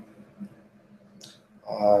YouTube.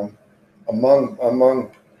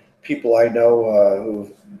 Among people I know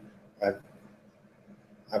who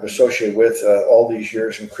I've associated with all these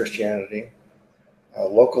years in Christianity,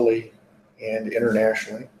 locally and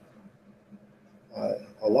internationally,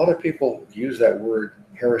 a lot of people use that word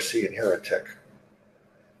heresy and heretic.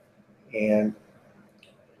 And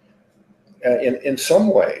in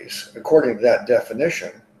some ways, according to that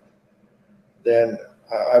definition, then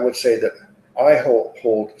I would say that I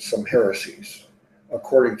hold some heresies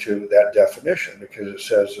according to that definition, because it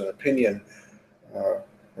says an opinion or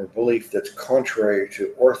belief that's contrary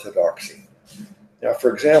to orthodoxy. Now,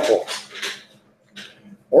 for example,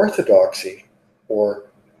 orthodoxy,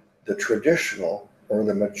 or the traditional or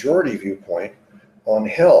the majority viewpoint on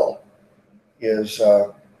hell, is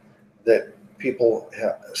that people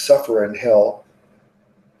suffer in hell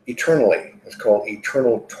eternally. It's called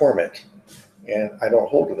eternal torment. And I don't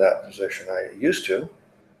hold to that position. I used to.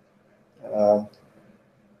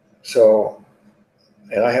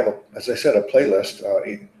 And I have, as I said, a playlist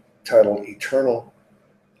titled Eternal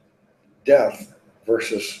Death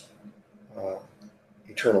versus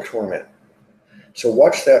Eternal Torment. So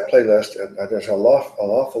watch that playlist. There's an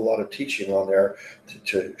awful lot of teaching on there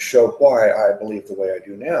to show why I believe the way I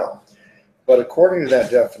do now. But according to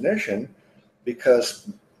that definition, because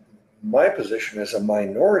my position is a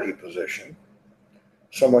minority position,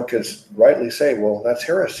 someone could rightly say, well, that's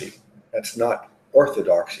heresy. That's not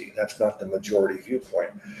orthodoxy. That's not the majority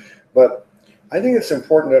viewpoint. But I think it's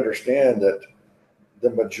important to understand that the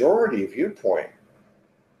majority viewpoint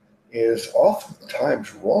is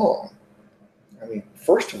oftentimes wrong. I mean,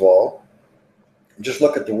 first of all, just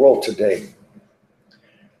look at the world today.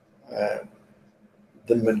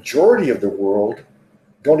 The majority of the world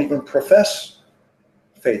don't even profess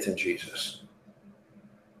faith in Jesus.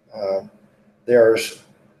 There's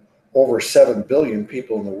over 7 billion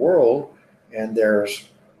people in the world, and there's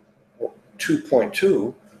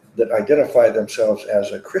 2.2 that identify themselves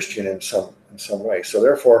as a Christian in some way. So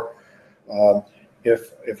therefore,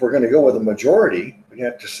 if we're going to go with a majority, we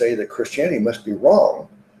have to say that Christianity must be wrong,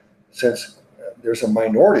 since there's a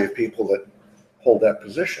minority of people that hold that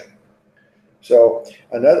position. So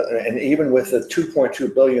and even with the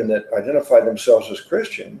 2.2 billion that identify themselves as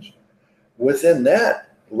Christians, within that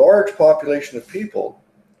large population of people,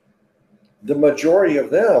 the majority of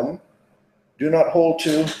them do not hold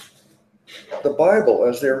to the Bible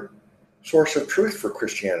as their source of truth for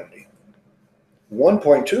Christianity.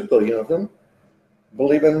 1.2 billion of them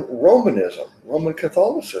believe in Romanism, Roman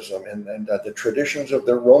Catholicism, and the traditions of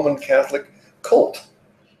the Roman Catholic cult.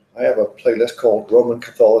 I have a playlist called Roman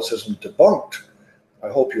Catholicism Debunked. I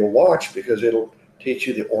hope you'll watch, because it'll teach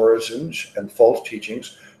you the origins and false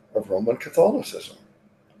teachings of Roman Catholicism.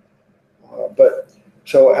 But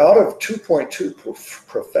so out of 2.2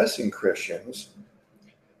 professing Christians,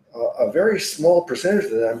 a very small percentage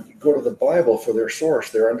of them go to the Bible for their source,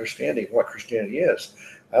 their understanding of what Christianity is.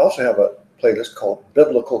 I also have a playlist called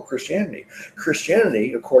Biblical Christianity.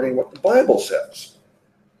 Christianity according to what the Bible says.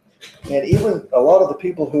 And even a lot of the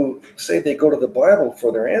people who say they go to the Bible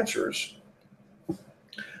for their answers,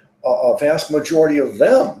 a vast majority of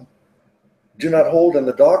them do not hold in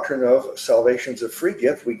the doctrine of salvation's a free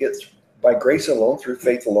gift we get by grace alone, through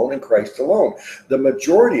faith alone, in Christ alone. The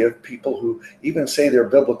majority of people who even say they're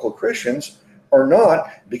biblical Christians are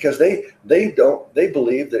not, because they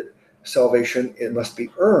believe that salvation, it must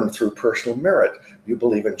be earned through personal merit. You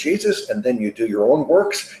believe in Jesus, and then you do your own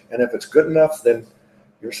works, and if it's good enough, then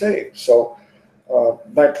you're saved. So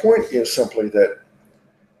my point is simply that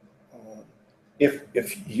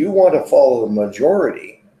if you want to follow the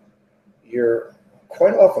majority, you're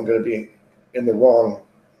quite often going to be in the wrong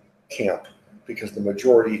camp, because the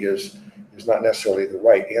majority is not necessarily the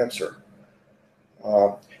right answer.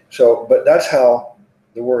 But that's how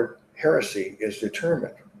the word heresy is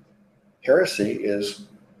determined. Heresy is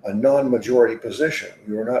a non-majority position.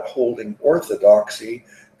 You are not holding orthodoxy,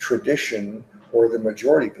 tradition, or the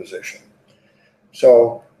majority position.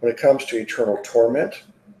 So when it comes to eternal torment,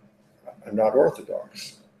 I'm not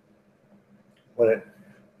orthodox. When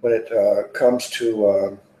it comes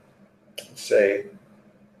to say,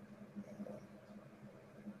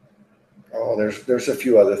 there's a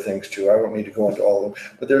few other things too. I don't need to go into all of them,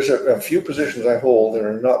 but there's a few positions I hold that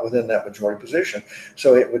are not within that majority position.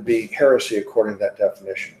 So it would be heresy according to that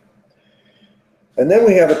definition. And then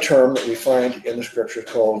we have a term that we find in the scripture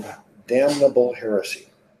called damnable heresy.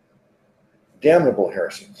 Damnable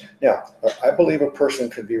heresy. Now, I believe a person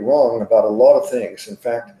could be wrong about a lot of things. In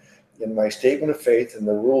fact, in my statement of faith and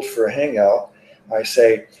the rules for a hangout, I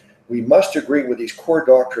say we must agree with these core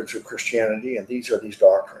doctrines of Christianity, and these are these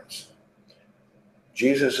doctrines.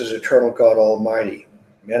 Jesus is eternal God Almighty,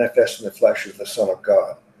 manifest in the flesh as the Son of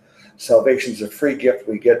God. Salvation is a free gift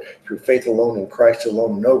we get through faith alone in Christ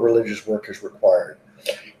alone. No religious work is required.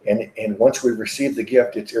 And once we receive the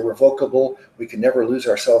gift, it's irrevocable. We can never lose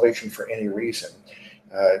our salvation for any reason.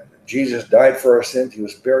 Jesus died for our sins. He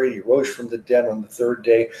was buried. He rose from the dead on the third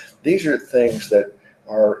day. These are things that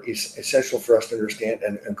are essential for us to understand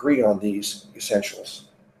and agree on these essentials.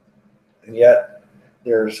 And yet,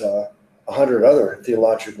 there's 100 other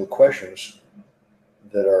theological questions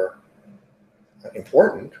that are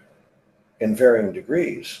important in varying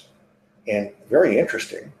degrees and very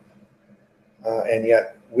interesting. And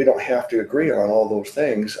yet, we don't have to agree on all those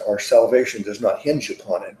things. Our salvation does not hinge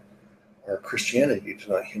upon it. Our Christianity does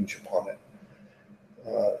not hinge upon it.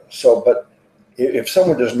 But if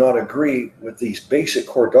someone does not agree with these basic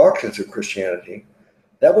core doctrines of Christianity,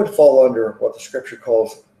 that would fall under what the scripture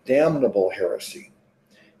calls damnable heresy.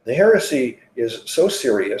 The heresy is so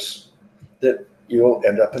serious that you'll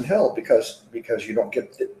end up in hell because you don't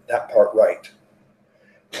get that part right.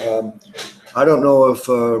 I don't know if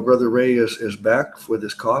Brother Ray is back with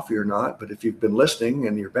his coffee or not, but if you've been listening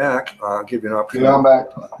and you're back, I'll give you an opportunity. Yeah, I'm back.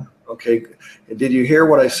 Okay. Did you hear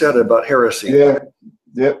what I said about heresy? Yeah.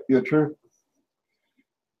 Yep, you're true.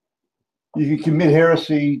 You can commit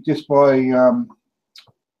heresy just by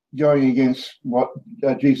going against what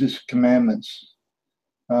Jesus' commandments.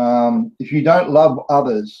 If you don't love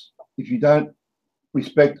others, if you don't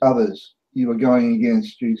respect others, you are going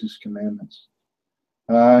against Jesus' commandments.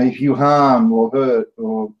 If you harm or hurt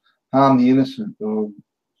or harm the innocent or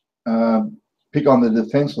pick on the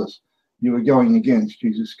defenseless, you are going against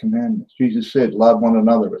Jesus' commandments. Jesus said, love one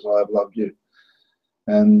another as I have loved you.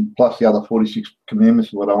 And plus the other 46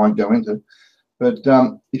 commandments, what I won't go into. But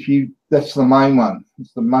that's the main one.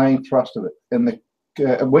 It's the main thrust of it. And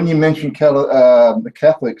when you mention the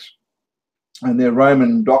Catholics and their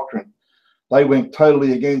Roman doctrine, they went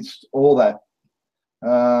totally against all that.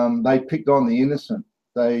 They picked on the innocent.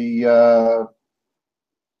 They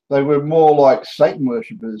were more like Satan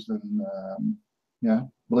worshippers than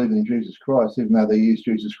believing in Jesus Christ, even though they used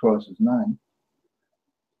Jesus Christ's name.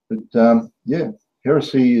 But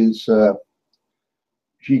heresy is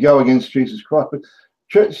if you go against Jesus Christ.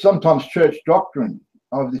 But sometimes church doctrine,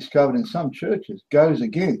 I've discovered in some churches, goes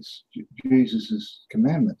against Jesus's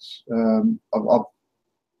commandments. I've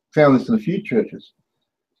found this in a few churches.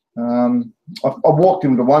 I walked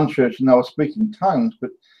into one church and they were speaking tongues,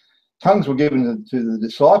 but tongues were given to the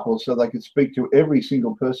disciples so they could speak to every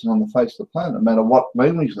single person on the face of the planet, no matter what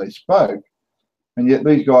language they spoke. And yet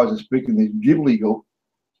these guys are speaking this gibblegook,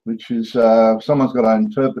 which is someone's got to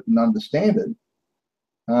interpret and understand it.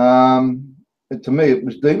 To me, it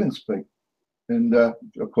was demon speak. And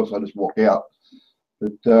of course, I just walked out.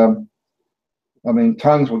 But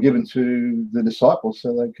tongues were given to the disciples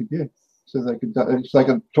so they could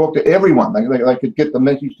talk to everyone. They could get the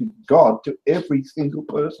message to God to every single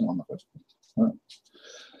person on the earth. Right.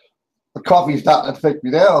 The coffee's starting to affect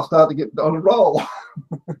me now. I'll start to get on a roll.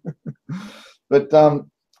 But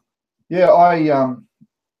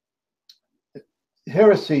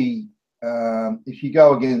heresy. If you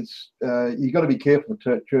go against, you've got to be careful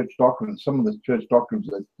of church doctrine. Some of the church doctrines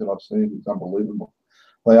that I've seen is unbelievable.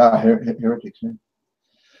 They are heretics. Yeah.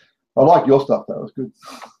 I like your stuff though. It's good.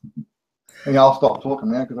 And I'll stop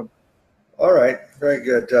talking now because All right, very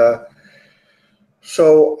good.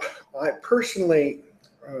 So I personally,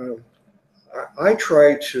 I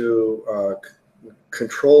try to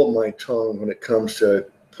control my tongue when it comes to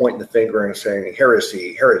pointing the finger and saying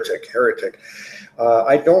heresy, heretic.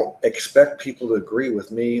 I don't expect people to agree with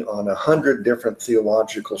me on 100 different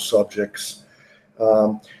theological subjects.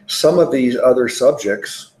 Some of these other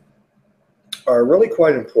subjects are really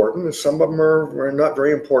quite important, and some of them are not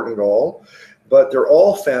very important at all, but they're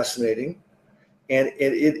all fascinating. And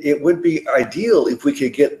it would be ideal if we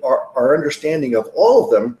could get our understanding of all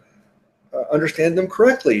of them, understand them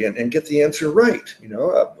correctly and get the answer right,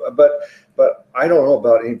 but I don't know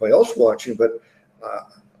about anybody else watching, but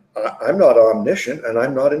I'm not omniscient and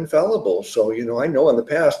I'm not infallible. So, I know in the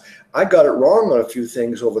past I got it wrong on a few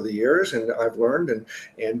things over the years, and I've learned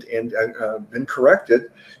and been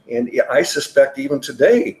corrected. And I suspect even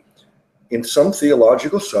today, in some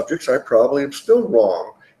theological subjects, I probably am still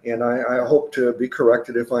wrong, and I hope to be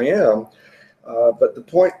corrected if I am. But the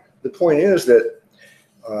point is that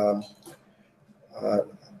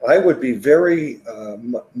I would be very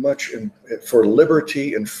much for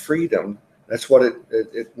liberty and freedom. That's what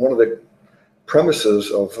one of the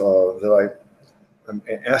premises of that I'm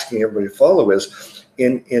asking everybody to follow is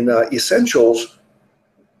in essentials,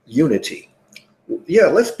 unity. Yeah,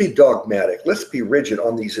 let's be dogmatic. Let's be rigid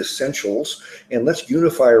on these essentials, and let's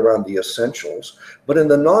unify around the essentials. But in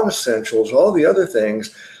the non-essentials, all the other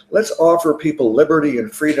things, let's offer people liberty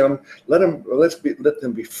and freedom. Let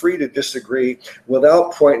them be free to disagree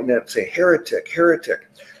without pointing at, say, heretic.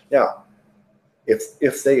 Now,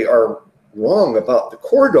 if they are wrong about the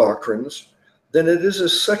core doctrines, then it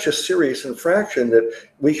is such a serious infraction that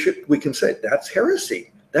we can say that's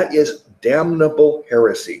heresy. That is damnable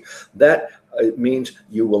heresy. That means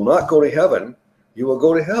you will not go to heaven, you will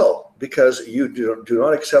go to hell, because you do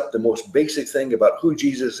not accept the most basic thing about who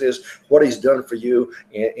Jesus is, what he's done for you,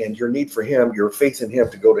 and your need for him, your faith in him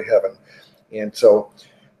to go to heaven. And so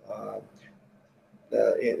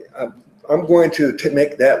I'm going to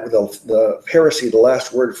make that with the heresy the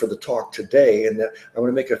last word for the talk today, and I'm going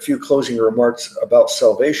to make a few closing remarks about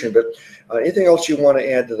salvation. But anything else you want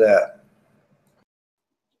to add to that?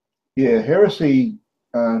 Yeah, heresy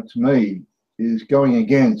to me is going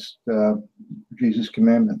against Jesus'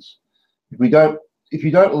 commandments. If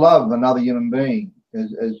you don't love another human being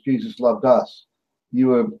as Jesus loved us,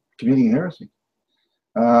 you are committing heresy.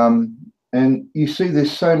 And you see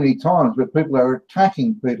this so many times where people are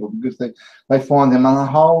attacking people because they find them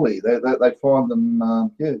unholy. They find them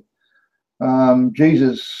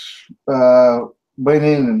Jesus went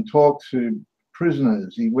in and talked to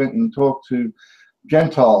prisoners. He went and talked to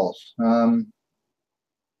Gentiles.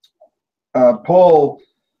 Paul,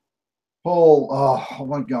 I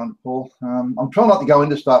won't go into Paul. I'm trying not to go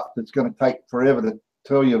into stuff that's going to take forever to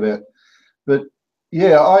tell you about. But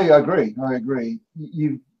yeah, I agree.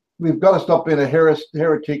 We've got to stop being a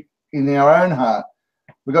heretic in our own heart.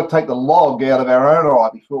 We've got to take the log out of our own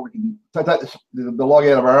eye before we can take the log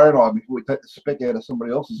out of our own eye before we take the speck out of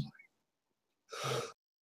somebody else's eye.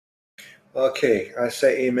 Okay, I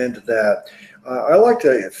say amen to that. I like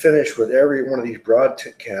to finish with every one of these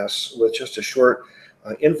broadcasts with just a short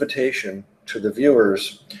invitation to the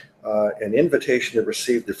viewers an invitation to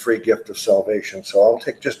receive the free gift of salvation. So I'll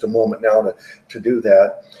take just a moment now to do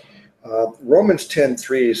that. Romans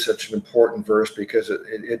 10:3 is such an important verse because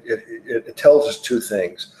it tells us two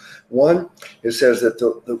things. One, it says that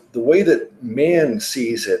the way that man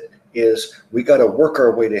sees it is we got to work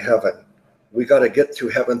our way to heaven. We got to get to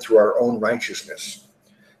heaven through our own righteousness.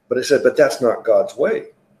 But it said, but that's not God's way.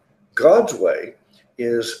 God's way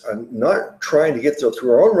is not trying to get there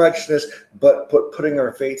through our own righteousness, but putting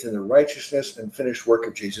our faith in the righteousness and finished work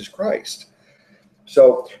of Jesus Christ.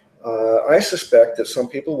 So I suspect that some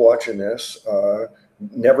people watching this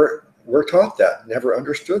never were taught that, never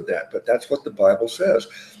understood that, but that's what the Bible says.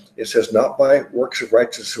 It says, not by works of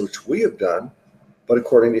righteousness which we have done, but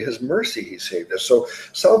according to his mercy he saved us. So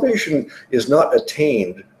salvation is not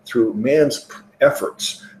attained through man's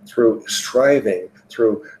efforts, through striving,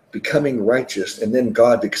 through becoming righteous, and then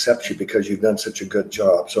God accepts you because you've done such a good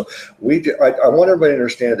job. So I want everybody to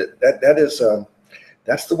understand that is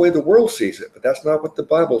that's the way the world sees it, but that's not what the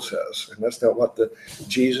Bible says, and that's not what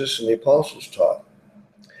Jesus and the apostles taught.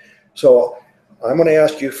 So I'm going to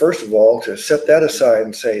ask you, first of all, to set that aside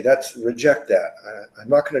and say, reject that. I'm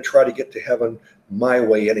not going to try to get to heaven my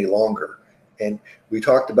way any longer. And we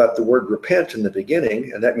talked about the word repent in the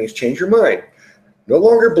beginning, and that means change your mind. No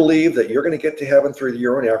longer believe that you're going to get to heaven through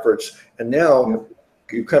your own efforts, and now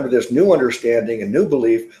you come to this new understanding and new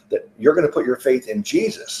belief that you're going to put your faith in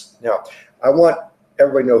Jesus. Now, I want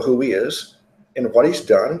everybody to know who he is and what he's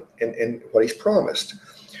done and what he's promised.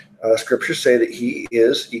 Scriptures say that he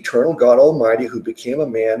is eternal God Almighty who became a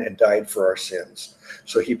man and died for our sins.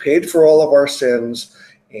 So he paid for all of our sins,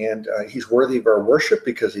 and he's worthy of our worship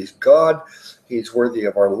because he's God. He's worthy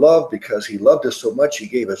of our love because he loved us so much he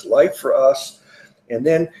gave his life for us. And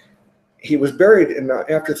then he was buried, and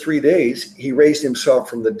after 3 days, he raised himself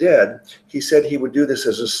from the dead. He said he would do this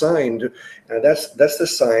as a sign, and that's the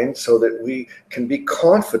sign so that we can be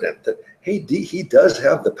confident that, hey, he does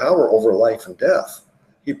have the power over life and death.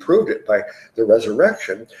 He proved it by the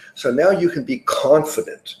resurrection. So now you can be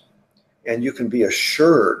confident, and you can be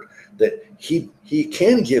assured that he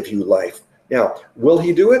can give you life. Now, will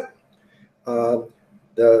he do it?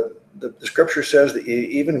 The scripture says that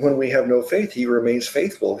even when we have no faith, he remains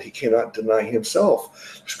faithful. He cannot deny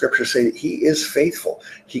himself. Scriptures say that he is faithful.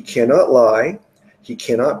 He cannot lie. He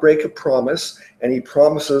cannot break a promise. And he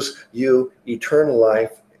promises you eternal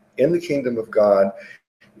life in the kingdom of God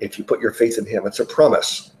if you put your faith in him. It's a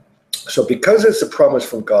promise. So because it's a promise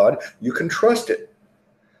from God, you can trust it.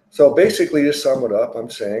 So basically, to sum it up, I'm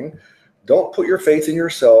saying, don't put your faith in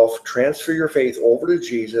yourself. Transfer your faith over to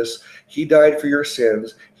Jesus. He died for your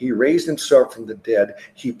sins. He raised himself from the dead.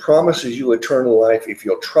 He promises you eternal life if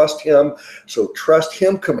you'll trust him. So trust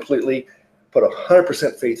him completely. Put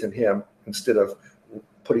 100% faith in him instead of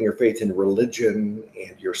putting your faith in religion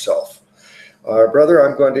and yourself. Brother,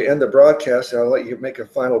 I'm going to end the broadcast, and I'll let you make a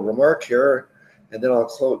final remark here, and then I'll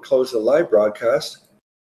close the live broadcast.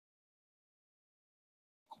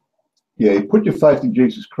 Yeah, you put your faith in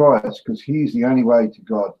Jesus Christ because he's the only way to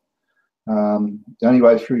God. The only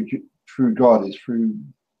way through God is through.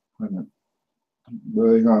 Wait a minute.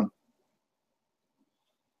 Where are you going?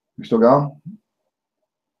 You still going?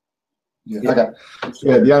 Yeah. Okay.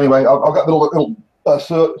 Yeah, the only way. I've got little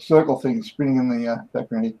circle things spinning in the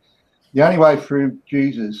background here. The only way through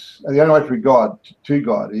Jesus, the only way through God to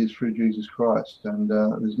God is through Jesus Christ, and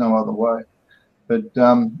there's no other way. But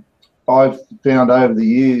I've found over the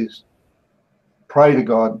years, pray to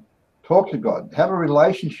God, talk to God, have a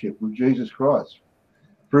relationship with Jesus Christ,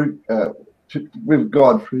 with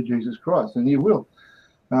God through Jesus Christ, and you will.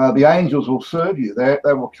 The angels will serve you. They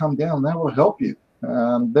will come down. They will help you.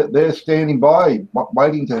 They're standing by,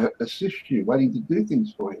 waiting to assist you, waiting to do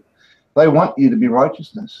things for you. They want you to be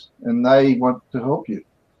righteousness, and they want to help you.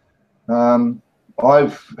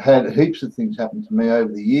 I've had heaps of things happen to me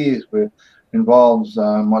over the years where it involves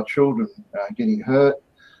my children getting hurt.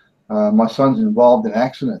 My son's involved in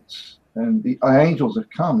accidents, and the angels have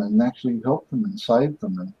come and actually helped them and saved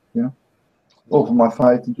them, and all for my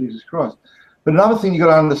faith in Jesus Christ. But another thing you've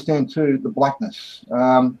got to understand too, the blackness.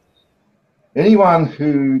 Anyone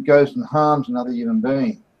who goes and harms another human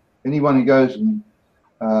being, anyone who goes and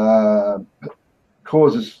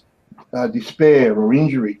causes despair or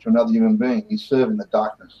injury to another human being is serving the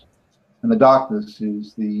darkness, and the darkness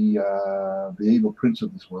is the evil prince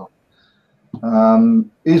of this world.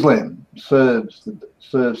 Islam serves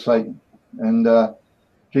Satan, and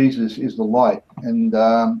Jesus is the light. And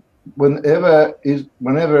whenever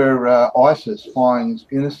ISIS finds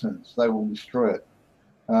innocents, they will destroy it.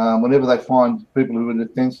 Whenever they find people who are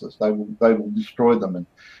defenseless, they will destroy them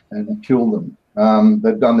and kill them.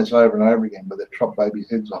 They've done this over and over again, but they've chopped babies'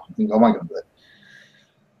 heads off and things. I won't go into that.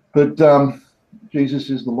 But Jesus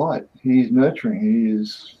is the light. He is nurturing. He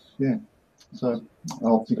is, yeah. So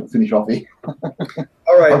I'll finish off here.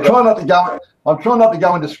 All right. I'm trying not to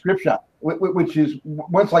go into scripture, which is,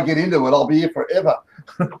 once I get into it, I'll be here forever.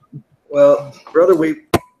 Well, brother,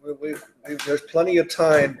 there's plenty of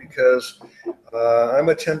time because I'm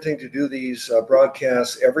attempting to do these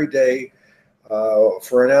broadcasts every day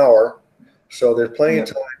for an hour. So there's plenty of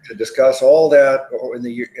time to discuss all that in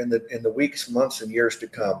the weeks, months, and years to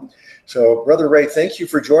come. So, Brother Ray, thank you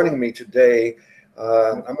for joining me today.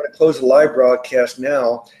 I'm going to close the live broadcast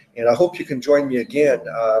now, and I hope you can join me again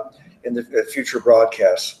in the future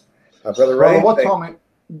broadcasts. Brother Ray,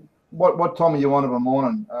 what time are you on of a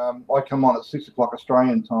morning? I come on at 6 o'clock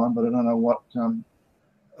Australian time, but I don't know what.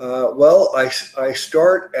 Well, I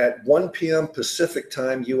start at 1 p.m. Pacific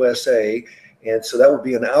time, USA. And so that would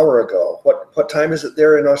be an hour ago. What time is it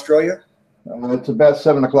there in Australia? It's about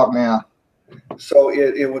 7 o'clock now. So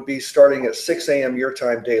it would be starting at 6 a.m. your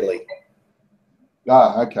time daily.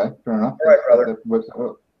 Ah, okay, fair enough. All right, brother. It works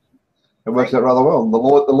out rather well. The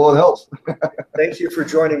Lord helps. Thank you for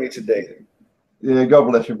joining me today. Yeah,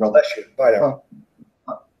 God bless you, brother. Bless you. Bye now.